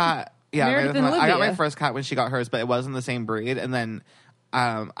first cat. Yeah, Meredith and I got my Olivia. first cat when she got hers, but it wasn't the same breed. And then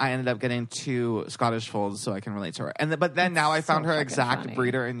I ended up getting 2 Scottish folds so I can relate to her. But then now I found her exact funny.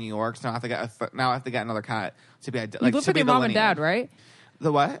 breeder in New York, so now I have to get now I have to get another cat to be You live with your mom and dad, right?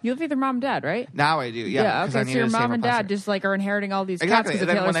 The what? You live with your mom and dad, right? Now I do. Yeah. Okay. So your mom and dad just like are inheriting all these cats because of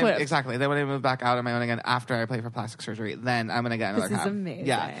Taylor Swift. Exactly. Then when I move back out on my own again after I play for plastic surgery, then I'm gonna get another cat. This is amazing.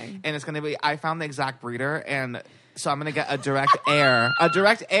 Yeah, and it's gonna be. I found the exact breeder, and so I'm gonna get a direct heir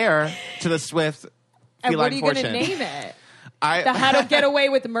to the Swift And feline what are you going to fortune. name it? The How to Get Away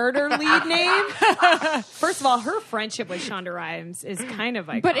with Murder lead name? First of all, her friendship with Shonda Rhimes is kind of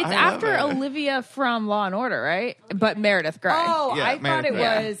iconic. But it's after Olivia from Law and Order, right? But Meredith Grey. Oh, Yeah, I thought it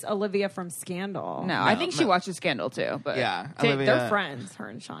Meredith was Olivia from Scandal. No, I think she watches Scandal too. But Yeah, They're Olivia. friends, her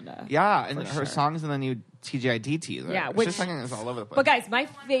and Shonda. Yeah, and For her sure. songs in the new TGID teaser. Yeah, She's which- singing this all over the place. But guys, my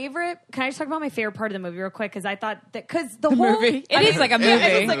favorite. Can I just talk about my favorite part of the movie real quick? Because I thought that the whole movie? It is like a movie.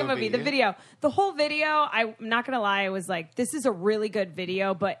 It is like a movie. The video, the whole video. I'm not gonna lie. I was like, this is a really good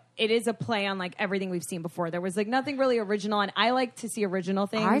video, but it is a play on like everything we've seen before. There was like nothing really original, and I like to see original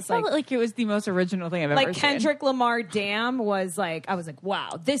things. I felt like it was the most original thing I've ever like seen. Kendrick Lamar Damn was like, I was like,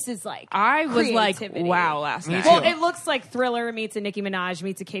 wow, this is like I was like, creativity. wow, last Me night. too. Well, it looks like Thriller meets a Nicki Minaj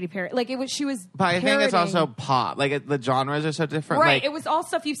meets a Katy Perry. Like it was, she was. But I think it's parodying- also pop. Like the genres are so different. Right, Like, it was all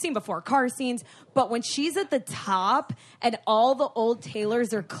stuff you've seen before, car scenes. But when she's at the top and all the old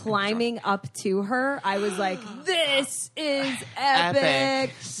Taylors are climbing up to her, I was like, "This is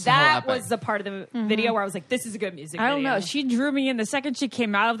epic!" So That epic. was the part of the video where I was like, "This is a good music." I don't video. know. She drew me in the second she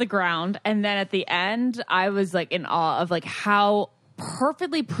came out of the ground, and then at the end, I was like in awe of like how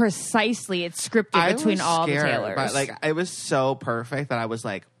perfectly precisely it's scripted I between was all the scared, Taylors. but like it was so perfect that I was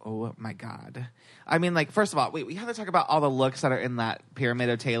like, oh my god. I mean, like, first of all, we have to talk about all the looks that are in that pyramid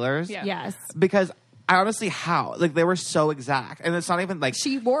of Taylors. Yeah. Yes, Because I honestly, how? Like, they were so exact. And it's not even like.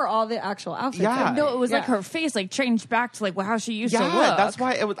 She wore all the actual outfits. Yeah. no, it was like Yeah. her face like changed back to like how she used to Yeah, look. that's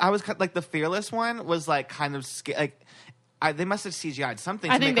why it was. I was like, the fearless one was like kind of like. They must have CGI'd something.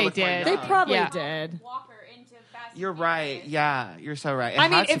 I to think make they it look more did. they young. probably Yeah. did. Walker into Fast You're right. Yeah, you're so right. I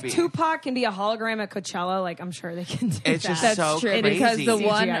mean, if Tupac can be a hologram at Coachella, like I'm sure they can do it's that. just That's so true crazy. because the CGI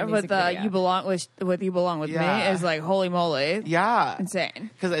one with video. You Belong with Me is like holy moly. Yeah. Insane.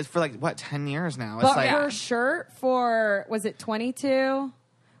 Because it's for like, what, 10 years now? It's But like, her shirt for, was it 22?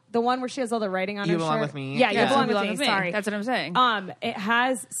 The one where she has all the writing on You her shirt. Belong With Me? Yeah, Yeah. You Belong With Me. Sorry. That's what I'm saying. It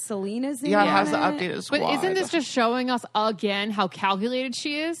has Selena's name yeah, it on has the updated squad. But isn't this just showing us again how calculated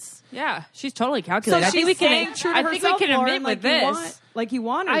she is? Yeah, she's totally So calculated. I think we staying can. true to I think we herself, can Lauren, admit like with you this. want, like you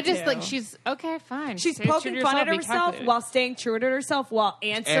want her I just to. like she's okay, fine. She's Stay true to poking fun yourself, at be herself calculated. while staying true to herself while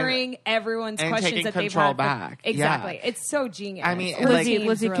answering everyone's and questions taking that they've control had. back. Exactly. Yeah. It's so genius. I mean, Her Lizzie, team's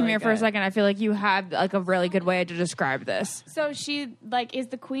Lizzie, come really here for a good. second. I feel like you had like a really good way to describe this. So she like is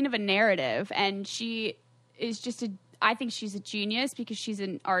the queen of a narrative, and she is just I think she's a genius because she's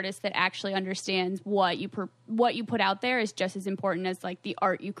an artist that actually understands what you put out there is just as important as like the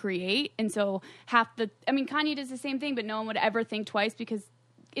art you create. And so Kanye does the same thing, but no one would ever think twice because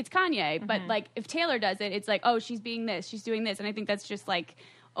it's Kanye. Mm-hmm. But like if Taylor does it, it's like, oh, she's being this, she's doing this. And I think that's just like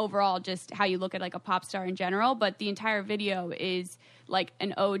overall just how you look at like a pop star in general. But the entire video is like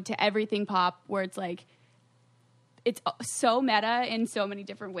an ode to everything pop, where it's like it's so meta in so many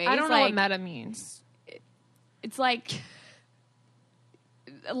different ways. I don't know like, what meta means. It's like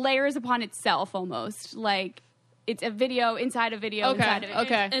layers upon itself almost. Like it's a video inside a video inside of it.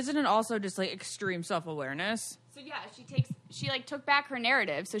 Okay. Isn't it also just like extreme self-awareness? So yeah, she took back her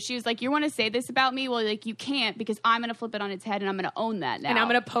narrative. So she was like, "You want to say this about me? Well, like you can't because I'm going to flip it on its head and I'm going to own that now. And I'm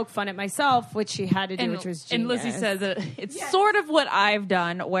going to poke fun at myself, which she had to do, which was genius. And Lizzie says that it's sort of what I've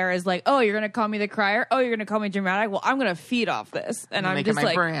done, whereas like, oh, you're going to call me the crier? Oh, you're going to call me dramatic? Well, I'm going to feed off this. And I'm just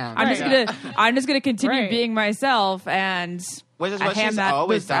like, I'm just going to continue being myself and... Which is what she's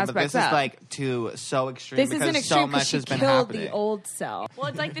always done, but this is like so extreme this because isn't extreme so much has been killed happening. the old self. Well,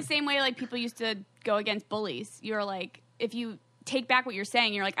 it's like the same way like people used to go against bullies. You're like, if you take back what you're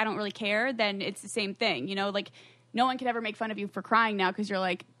saying, you're like, I don't really care, then it's the same thing. You know, like no one can ever make fun of you for crying now because you're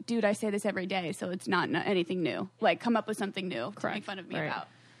like, dude, I say this every day, so it's not anything new. Like come up with something new to make fun of me about.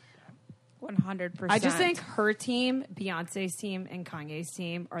 100%. I just think her team, Beyonce's team, and Kanye's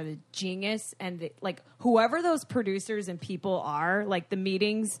team are the genius, and like whoever those producers and people are, like the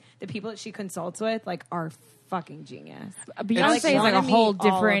meetings, the people that she consults with, like are fucking genius. Beyonce is like a whole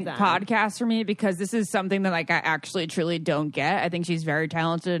different podcast for me because this is something that like I actually truly don't get. I think she's very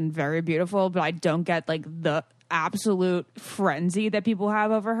talented and very beautiful, but I don't get like the absolute frenzy that people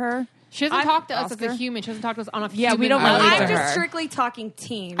have over her. She doesn't talk to us as a human. She doesn't talk to us on a human. Yeah, we don't relate I'm to just her. strictly talking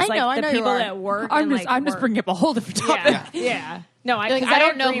teams. I know, like the people that work. I'm just bringing up a whole different topic. Yeah. No, I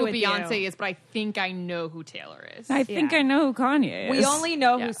don't know who agree with Beyonce you. is, but I think I know who Taylor is. I think I know who Kanye is. We only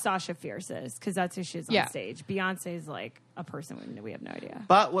know who Sasha Fierce is because that's who she is on Yeah. stage. Beyonce is like a person we have no idea.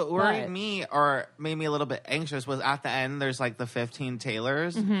 But what worried me or made me a little bit anxious was at the end there's like the 15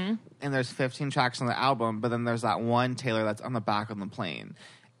 Taylors and there's 15 tracks on the album, but then there's that one Taylor that's on the back of the plane.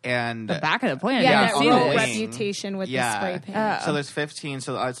 And the back of the plane. Yeah, I that see wrote this. Reputation with the spray paint. So there's 15,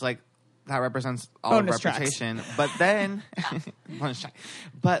 so it's like that represents all of Bonus Reputation. But then, bonus track.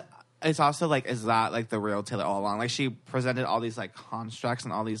 But it's also like, is that like the real Taylor all along? Like she presented all these like constructs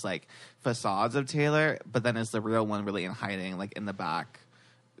and all these like facades of Taylor, but then is the real one really in hiding, like in the back?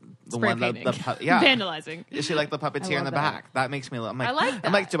 The Spray one, painting. Vandalizing. Is she like the puppeteer in the back? That makes me. I'm like, I like that.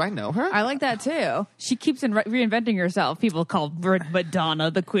 I'm like, do I know her? I like that too. She keeps reinventing herself. People call Madonna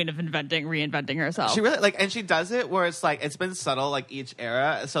the queen of reinventing herself. She really like, and she does it where it's like it's been subtle, like each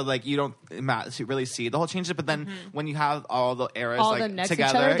era, so like you don't really see the whole change. But then when you have all the eras All like them next to each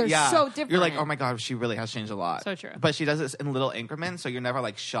together, other, they're so different. You're like, oh my god, she really has changed a lot. So true. But she does this in little increments, so you're never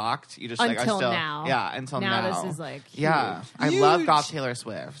like shocked. You just Until like, now. until now. This is like huge. yeah. I love Goth Taylor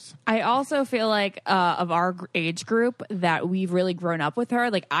Swift. I also feel like of our age group that we've really grown up with her.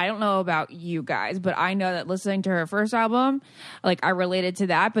 Like, I don't know about you guys, but I know that listening to her first album, like I related to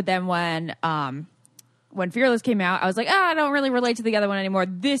that. But then when Fearless came out, I was like, I don't really relate to the other one anymore.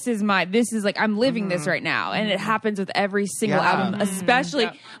 This is like, I'm living this right now. And it happens with every single album, especially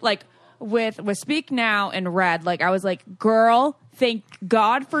like with Speak Now and Red. Like, I was like, girl, thank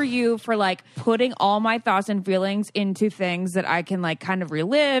God for you for like putting all my thoughts and feelings into things that I can like kind of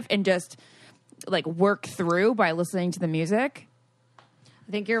relive and just like work through by listening to the music.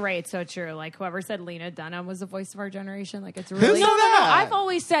 I think you're right. It's so true. Like whoever said Lena Dunham was the voice of our generation. Like it's really No. I've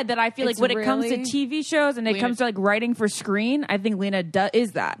always said that I feel like It's when it comes to really- TV shows and it comes to like writing for screen, I think Lena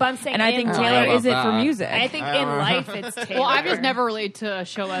is that. But I'm saying and I think in Taylor life- is it for music. I think in life it's Taylor. Well, I've just never related to a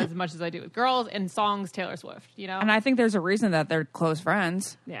show as much as I do with girls and songs Taylor Swift, you know? And I think there's a reason that they're close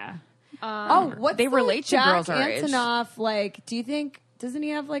friends. Yeah. What's They the relate to Jack girls our age. Antonoff, like, do you think doesn't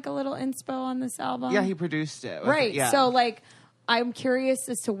he have like a little inspo on this album? Yeah, he produced it. Right. Yeah. So like, I'm curious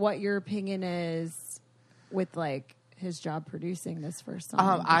as to what your opinion is with like his job producing this first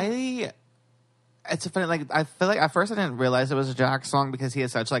song. It's funny. Like I feel like at first I didn't realize it was a Jack song because he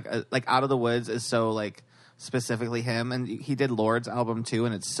has such like Out of the Woods is so like specifically him, and he did Lord's album too,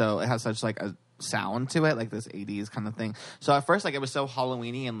 and it has such like a sound to it, like this 80s kind of thing. So at first, like, it was so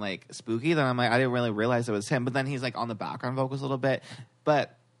Halloween-y and like spooky that I'm like, I didn't really realize it was him. But then he's like on the background vocals a little bit.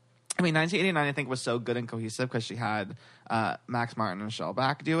 But I mean, 1989 I think was so good and cohesive because she had Max Martin and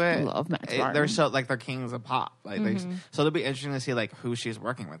Shellback do it. I love Max Martin. They're so like they're kings of pop. Like so it'll be interesting to see like who she's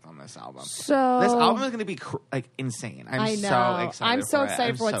working with on this album. So this album is going to be like insane. I know. I'm so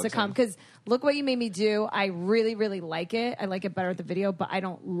excited for what's to come because look what you made me do. I really, really like it. I like it better at the video, but I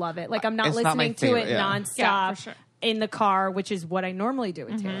don't love it. Like I'm not listening to it nonstop. For sure. In the car, which is what I normally do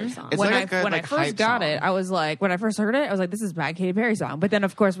with Taylor songs. When I first got it, I was like, when I first heard it, I was like, this is a bad Katy Perry song. But then,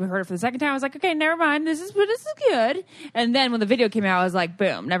 of course, we heard it for the second time. I was like, okay, never mind. This is good. And then when the video came out, I was like,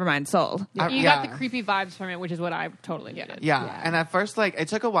 boom, never mind, sold. You got the creepy vibes from it, which is what I totally needed. Yeah. And at first, like, it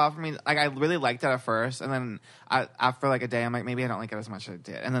took a while for me. Like, I really liked it at first, and then after like a day, I'm like, maybe I don't like it as much as I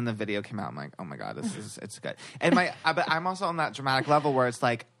did. And then the video came out. I'm like, oh my god, it's good. And but I'm also on that dramatic level where it's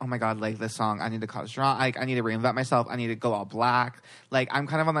like, oh my god, like this song, I need to cause drama. Like, I need to reinvent myself. I need to go all black. Like, I'm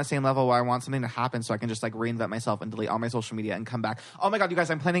kind of on that same level where I want something to happen so I can just like reinvent myself and delete all my social media and come back. Oh my god, you guys,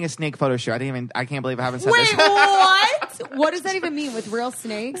 I'm planning a snake photo shoot. I can't believe I haven't said this. Wait, what? What does that even mean? With real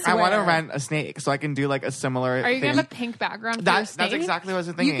snakes? I want to rent a snake so I can do like a similar. Are you thing. gonna have a pink background for your snake? That's exactly what I was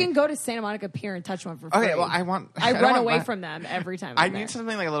thinking. You can go to Santa Monica Pier and touch one for free. Okay, well, I run away from them every time. I need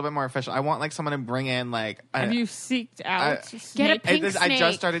something like a little bit more official. I want like someone to bring in like. Have you seeked out? Get a pink snake. I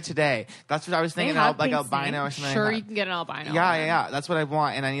just started today. That's what I was thinking. Like albino or something. Sure, you can get an albino. Yeah. That's what I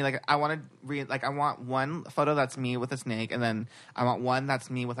want, and I need I want one photo that's me with a snake, and then I want one that's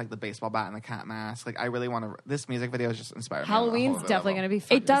me with like the baseball bat and the cat mask. Like I really want to. This music video is just inspired. Halloween's definitely going to be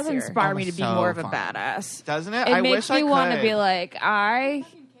fun. It does inspire me to be more of a badass, doesn't it? It makes me want to be like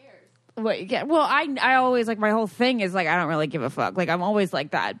Well, I always like my whole thing is like I don't really give a fuck. Like I'm always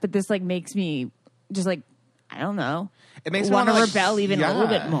like that, but this like makes me just like I don't know. It makes me want to rebel even a little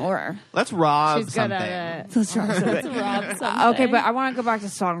bit more. Let's rob She's something. Let's rob something. Okay, but I want to go back to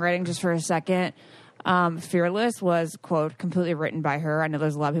songwriting just for a second. Fearless was, quote, completely written by her. I know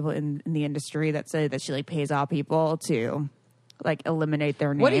there's a lot of people in the industry that say that she like pays off people to like eliminate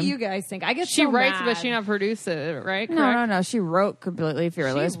their name. What do you guys think? I guess she writes, but she not produces it, right? Correct? No. She wrote completely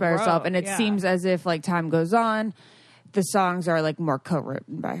Fearless by herself, and it seems as if like time goes on, the songs are like more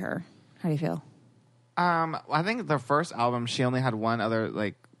co-written by her. How do you feel? I think the first album she only had one other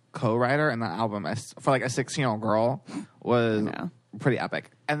like co-writer, and that album for like a 16-year-old girl was pretty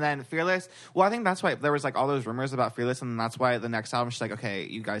epic. And then Fearless, well, I think that's why there was like all those rumors about Fearless, and that's why the next album she's like, okay,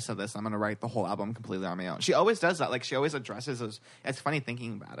 you guys said this, I'm gonna write the whole album completely on my own. She always does that. Like she always addresses those. It's funny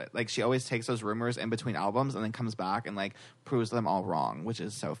thinking about it. Like she always takes those rumors in between albums and then comes back and like proves them all wrong, which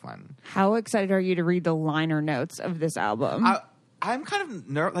is so fun. How excited are you to read the liner notes of this album? I'm kind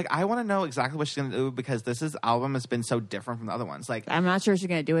of I want to know exactly what she's going to do because this album has been so different from the other ones. Like, I'm not sure she's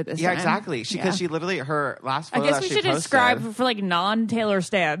going to do it this time. Yeah, exactly. Because she literally her last photo. I guess we should describe for like non-Taylor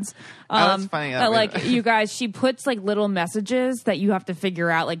stans. That's funny. That like you guys, she puts like little messages that you have to figure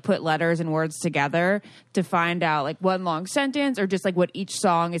out, like put letters and words together to find out like one long sentence or just like what each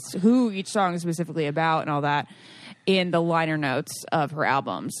song is, who each song is specifically about, and all that in the liner notes of her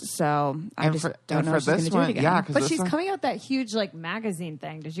albums. So I don't know if she's going to do it again. Yeah, but she's coming out that huge like magazine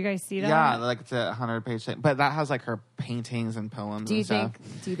thing. Did you guys see that? Yeah, like it's a 100-page thing. But that has like her paintings and poems. Do you think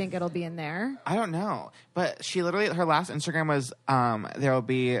it'll be in there? I don't know. But she literally her last Instagram was there will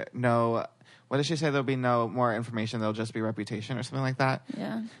be no. What did she say? There'll be no more information. There'll just be reputation or something like that.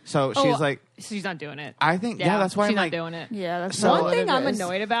 Yeah. So she's like, she's not doing it. I think that's why she's I'm not doing it. Yeah, that's so one thing I'm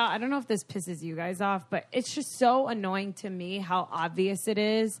annoyed about. I don't know if this pisses you guys off, but it's just so annoying to me how obvious it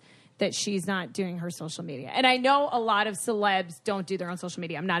is that she's not doing her social media. And I know a lot of celebs don't do their own social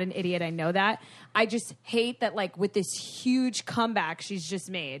media. I'm not an idiot. I know that. I just hate that, like, with this huge comeback she's just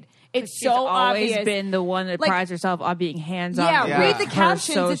made, it's so always obvious. Been the one that prides herself on being hands-on. Yeah, read the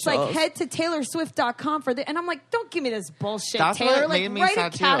captions. It's like head to TaylorSwift.com for the, and I'm like, don't give me this bullshit, that's Taylor. Like, write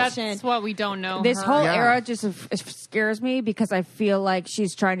a caption. That's what we don't know. This whole era just scares me because I feel like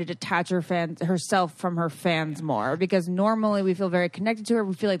she's trying to detach herself from her fans more. Because normally we feel very connected to her.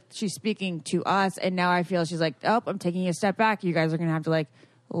 We feel like she's speaking to us, and now I feel she's like, oh, I'm taking a step back. You guys are going to have to like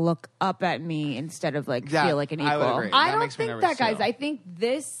look up at me instead of like feel like an equal. I would agree. I don't think that, guys. I think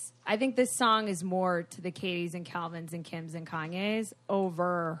this I think this song is more to the Katie's and Calvin's and Kim's and Kanye's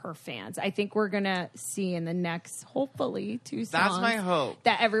over her fans. I think we're going to see in the next, hopefully, 2 songs. That's my hope.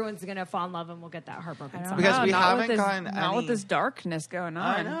 That everyone's going to fall in love and we'll get that heartbroken song. Because we haven't gotten not with this darkness going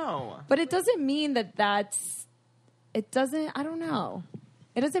on. I know. But it doesn't mean it doesn't, I don't know.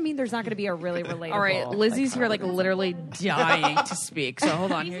 It doesn't mean there's not going to be a really relatable. All right, Lizzie's here, like literally dying to speak. So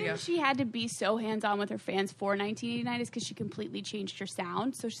hold on. The reason she had to be so hands-on with her fans for 1989 is because she completely changed her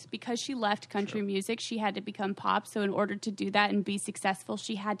sound. So because she left country music, she had to become pop. So in order to do that and be successful,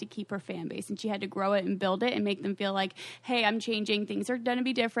 she had to keep her fan base and she had to grow it and build it and make them feel like, hey, I'm changing. Things are going to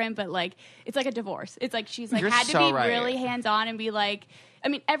be different, but like it's like a divorce. It's like she's like had to be really hands-on and be like, I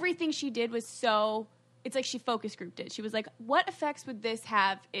mean, everything she did was so. It's like she focus grouped it. She was like, what effects would this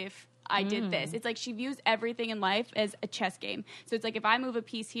have if I did this? It's like she views everything in life as a chess game. So it's like if I move a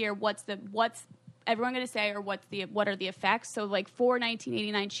piece here, what's everyone going to say, or what are the effects? So like for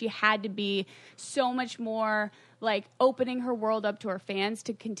 1989, she had to be so much more like opening her world up to her fans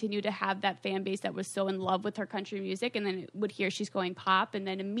to continue to have that fan base that was so in love with her country music, and then it would hear she's going pop and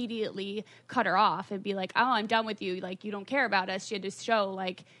then immediately cut her off and be like, oh, I'm done with you. Like, you don't care about us. She had to show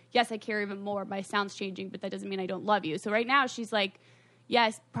like, yes, I care even more. My sound's changing, but that doesn't mean I don't love you. So right now she's like,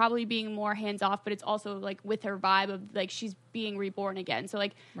 yes, probably being more hands off, but it's also like with her vibe of like she's being reborn again. So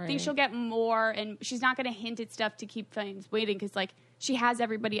like I think she'll get more, and she's not going to hint at stuff to keep fans waiting because like she has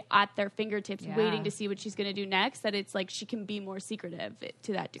everybody at their fingertips waiting to see what she's going to do next. That it's like she can be more secretive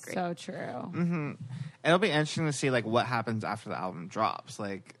to that degree. So true. Mm-hmm. It'll be interesting to see like what happens after the album drops.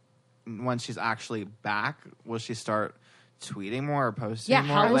 Like when she's actually back, will she start tweeting more or posting more?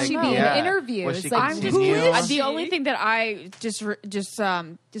 How will she be in interviews? The only thing that I just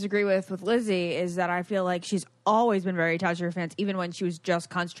disagree with Lizzie is that I feel like she's always been very attached to her fans, even when she was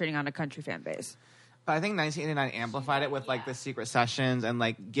just concentrating on a country fan base. But I think 1989 amplified it with like the secret sessions and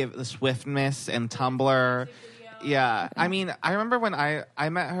like give the Swiftness and Tumblr. Yeah, I mean, I remember when I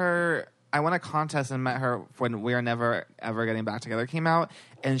met her. I won a contest and met her when We Are Never Ever Getting Back Together came out,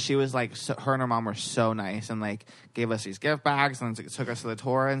 and she was like, her and her mom were so nice and like gave us these gift bags and took us to the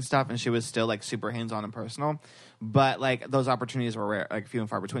tour and stuff, and she was still like super hands-on and personal. But like those opportunities were rare, like few and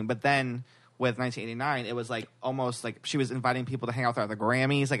far between. But then with 1989, it was like almost like she was inviting people to hang out with her at the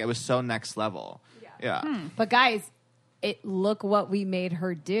Grammys. Like it was so next level. Yeah. But guys, look what we made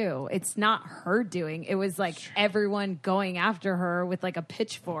her do. It's not her doing. It was like everyone going after her with like a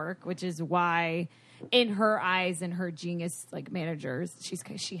pitchfork, which is why in her eyes and her genius like managers,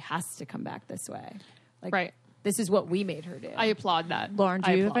 she has to come back this way. Like, right. This is what we made her do. I applaud that. Lauren,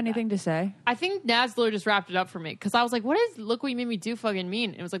 do you have anything to say? I think Nazler just wrapped it up for me because I was like, what is look what you made me do fucking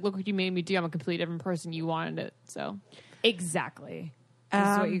mean? It was like, look what you made me do. I'm a completely different person. You wanted it. So exactly. This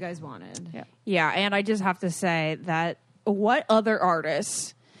is what you guys wanted. Yeah, and I just have to say that what other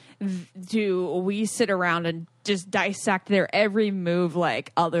artists do we sit around and just dissect their every move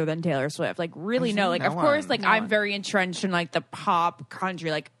like other than Taylor Swift? Like really no. Like of course like I'm very entrenched in like the pop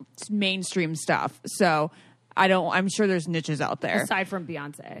country like mainstream stuff. So I'm sure there's niches out there. Aside from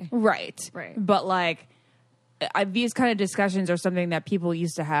Beyonce. Right. But like these kind of discussions are something that people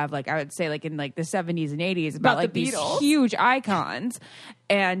used to have, like I would say, like in like the 70s and 80s about like these huge icons,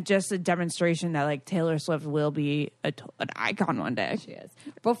 and just a demonstration that like Taylor Swift will be an icon one day. She is.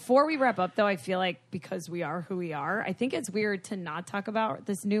 Before we wrap up, though, I feel like because we are who we are, I think it's weird to not talk about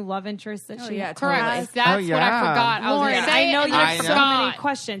this new love interest that she has. Correct. That's what I forgot. Lauren, I know you have so many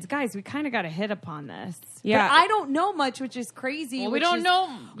questions. Guys, we kind of got to hit upon this. Yeah. But I don't know much, which is crazy. Well, we don't know.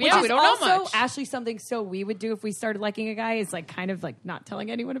 Yeah, we don't know much. Actually, something so we would do if we started liking a guy is like kind of like not telling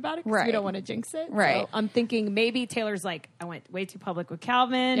anyone about it because we don't want to jinx it. Right. So I'm thinking maybe Taylor's like, I went way too public with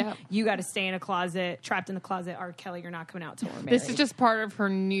Calvin. Yep. You got to stay in a closet, trapped in the closet. R. Kelly, you're not coming out till we're married. This is just part of her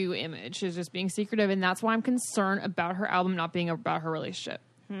new image, is just being secretive, and that's why I'm concerned about her album not being about her relationship.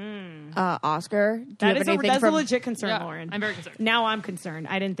 Oscar, that's a legit concern, Lauren. I'm very concerned. Now I'm concerned.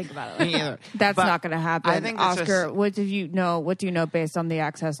 I didn't think about it like that. That's not going to happen. I think Oscar, what do you know based on the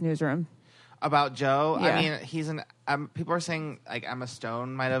Access newsroom? About Joe? Yeah. I mean, he's an... people are saying like Emma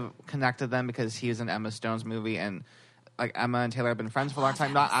Stone might have connected them because he was in Emma Stone's movie, and like Emma and Taylor have been friends for a long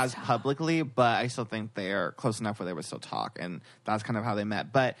time, not as publicly, but I still think they are close enough where they would still talk, and that's kind of how they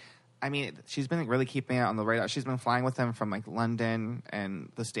met. But I mean, she's been really keeping it on the radar. She's been flying with him from like London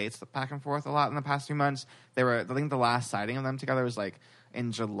and the States back and forth a lot in the past few months. I think the last sighting of them together was like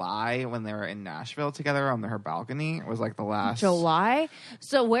in July when they were in Nashville together on her balcony. It was like the last July.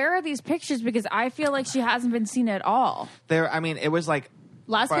 So where are these pictures? Because I feel like she hasn't been seen at all. It was like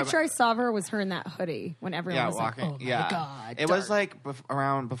Last picture I saw of her was her in that hoodie when everyone was walking. like, oh my God. It was like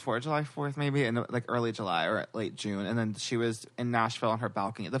around before July 4th, maybe, in like early July or late June. And then she was in Nashville on her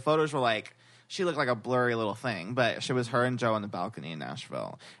balcony. The photos were like, she looked like a blurry little thing, but she was her and Joe on the balcony in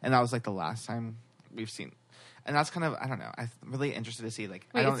Nashville. And that was like the last time we've seen. And that's kind of, I don't know. I'm really interested to see. Like,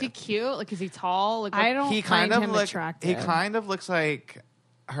 wait, is he cute? Like, is he tall? Like, I don't find him attractive. He kind of looks like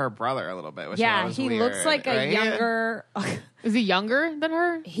her brother a little bit. Which he weird, looks like right? a younger. Is he younger than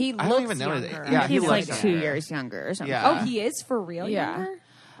her? He looks I don't even know. younger. Yeah, he's like 2 years younger or something. Yeah. Oh, he is for real younger?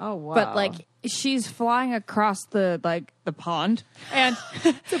 Oh, wow. But like she's flying across the pond, and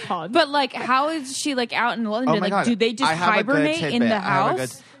it's a pond. But like, how is she like out in London? Oh my God. Do they just hibernate in the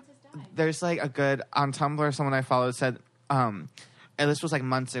house? There's like a good on Tumblr. Someone I followed said, and this was like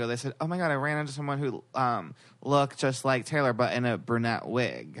months ago. They said, "Oh my God, I ran into someone who looked just like Taylor, but in a brunette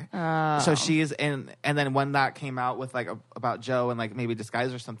wig." So she's in. And then when that came out with like about Joe and like maybe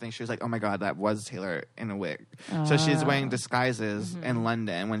disguise or something, she was like, "Oh my God, that was Taylor in a wig." So she's wearing disguises in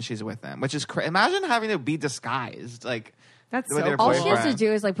London when she's with him, which is imagine having to be disguised like. That's so all she has to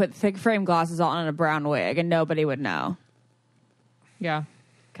do is like put thick frame glasses on and a brown wig, and nobody would know. Yeah.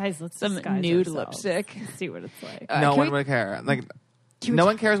 Guys, let's some nude lipstick. See what it's like. No one would care. Like, no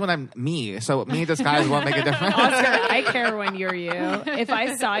one cares when I'm me. So me disguised won't make a difference. Oscar, I care when you're you. If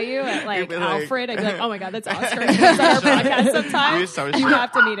I saw you at like Alfred, I'd be like, oh my God, that's Oscar. He's on our podcast sometimes. You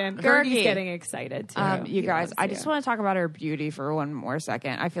have to meet him. Gertie's getting excited too. You guys, I just want to talk about her beauty for one more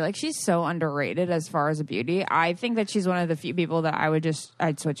second. I feel like she's so underrated as far as a beauty. I think that she's one of the few people that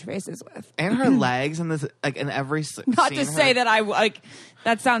I'd switch faces with. And her legs and this, like in every not to say that I like,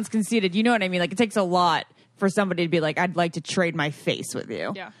 that sounds conceited. You know what I mean? Like it takes a lot for somebody to be like, I'd like to trade my face with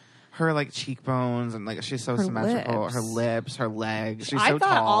you. Yeah. Her like cheekbones and like she's so symmetrical. Her lips, her legs. She's so I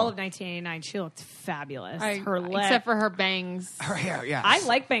thought tall. all of 1989 she looked fabulous. Her lips, except for her bangs. Her hair, yeah. I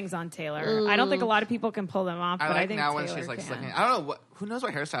like bangs on Taylor. Ooh. I don't think a lot of people can pull them off. But I think now Taylor when she's like can. slicking. I don't know who knows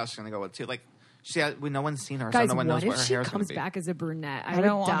what hairstyle she's gonna go with too. Like no one's seen her. Guys, so no one knows what her she hair's comes gonna be. back as a brunette? I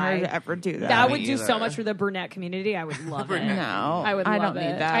don't want her to ever do that. That would do so much for the brunette community. I would love it. No, I would. I love don't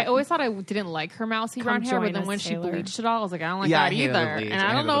it. need that. I always thought I didn't like her mousy brown hair, but then when she bleached it all, I was like, I don't like that either. And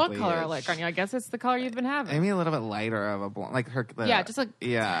I don't know what color I like on you. I guess it's the color you've been having. Maybe a little bit lighter of a blonde, like her. Just like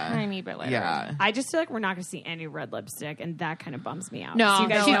tiny bit lighter. Yeah. I just feel like we're not going to see any red lipstick, and that kind of bums me out. No, so you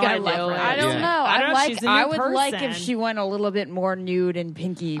guys she's know gonna I do love it. red. I don't know. I would like if person. she went a little bit more nude and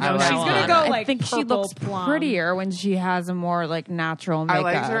pinky. No, she's gonna go like I think she looks plum. prettier when she has a more like natural makeup. I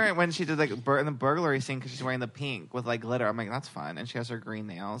liked her when she did like in the burglary scene because she's wearing the pink with like glitter. I'm like, that's fun, and she has her green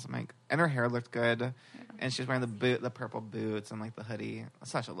nails. I'm like, and her hair looked good, and she's wearing the purple boots and like the hoodie.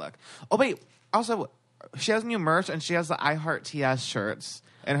 Such a look. Oh wait, also she has new merch and she has the I Heart TS shirts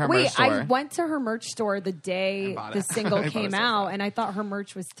in her merch store. I went to her merch store the day the single came out, and I thought her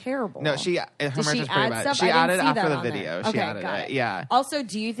merch was terrible. No, her merch is pretty bad. Stuff? She added after the video. She added it. Yeah. Also,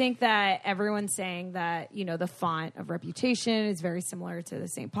 do you think that everyone's saying that the font of Reputation is very similar to the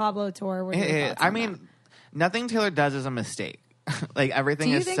St. Pablo tour? What are your thoughts on that? Nothing Taylor does is a mistake. Like everything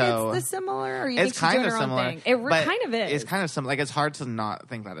is so. Do you think it's similar, or you think she's doing her own thing? It kind of is. It's kind of similar. Like it's hard to not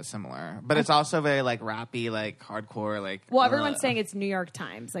think that it's similar, but it's also very like rappy, like hardcore, like. Well, everyone's saying it's New York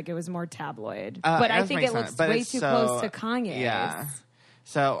Times, like it was more tabloid, but I think it looks way too close to Kanye's. Yeah.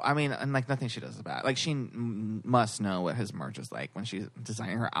 So I mean, and like nothing she does is bad. Like she must know what his merch is like when she's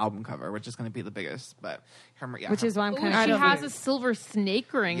designing her album cover, which is going to be the biggest. But which is why I'm kind of. She has a silver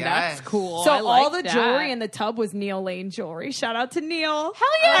snake ring. Yes. That's cool. So all the jewelry in the tub was Neil Lane jewelry. Shout out to Neil. Hell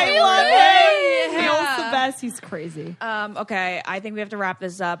yeah, I love him. Neil's the best. He's crazy. Okay, I think we have to wrap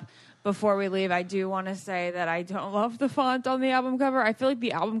this up. Before we leave, I do want to say that I don't love the font on the album cover. I feel like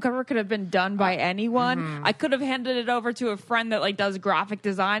the album cover could have been done by anyone. Mm-hmm. I could have handed it over to a friend that like does graphic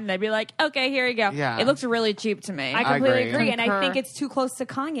design, and they'd be like, "Okay, here you go." Yeah. It looks really cheap to me. I completely agree, and I think it's too close to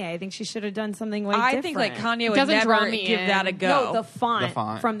Kanye. I think she should have done something way different. I think like Kanye would never give that a go. No, the font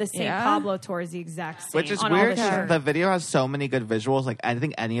from the St. Pablo tour is the exact same. Which is weird because the video has so many good visuals. Like I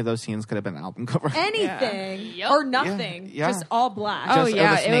think any of those scenes could have been an album cover. Anything or nothing, just all black. Oh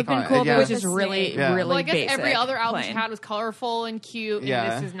yeah, it would have been cool. Which is really. Really well, I guess basic, every other album she had was colorful and cute,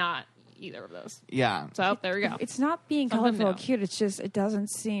 and this is not either of those. Yeah. So there we go. It's not being colorful or cute. It's just it doesn't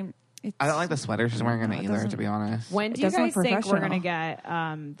seem. I don't like the sweater she's wearing in it either. To be honest, when do you guys think we're gonna get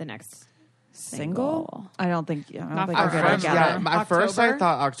the next single? I don't think. At first I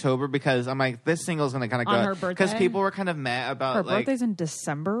thought October because I'm like this single's gonna kind of go on her birthday because people were kind of mad about her like, birthday's in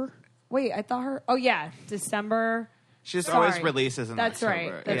December. Wait, I thought her. Oh yeah, December. She just always releases in That's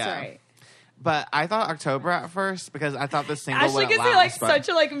October. Right. That's right. But I thought October at first because I thought this single Ashley wouldn't gives last. me like such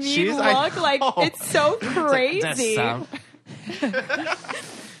a like mean look. Like it's so crazy. Like,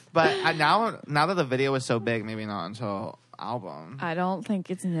 But now that the video is so big, maybe not until album. I don't think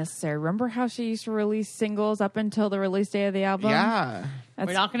it's necessary. Remember how she used to release singles up until the release day of the album? Yeah.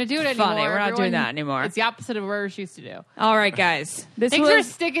 We're not going to do it funny. anymore. We're not doing that anymore. It's the opposite of what she used to do. All right, guys. Thanks for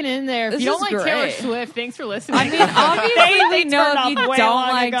sticking in there. If you don't like great. Taylor Swift, thanks for listening. I mean, obviously, we know if you way don't long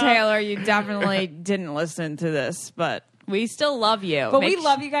like ago. Taylor, you definitely didn't listen to this, but we still love you. But we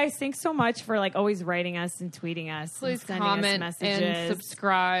love you guys. Thanks so much for like always writing us and tweeting us. Please and sending comment us messages. and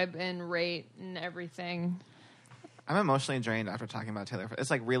subscribe and rate and everything. I'm emotionally drained after talking about Taylor. It's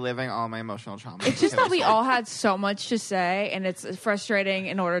like reliving all my emotional trauma. It's just that we all had so much to say, and it's frustrating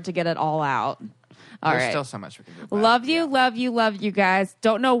in order to get it all out. There's still so much we can do. Love you, guys.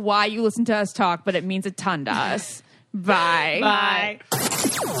 Don't know why you listen to us talk, but it means a ton to us. Bye. Bye.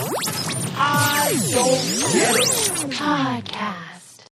 I don't get it. Podcast.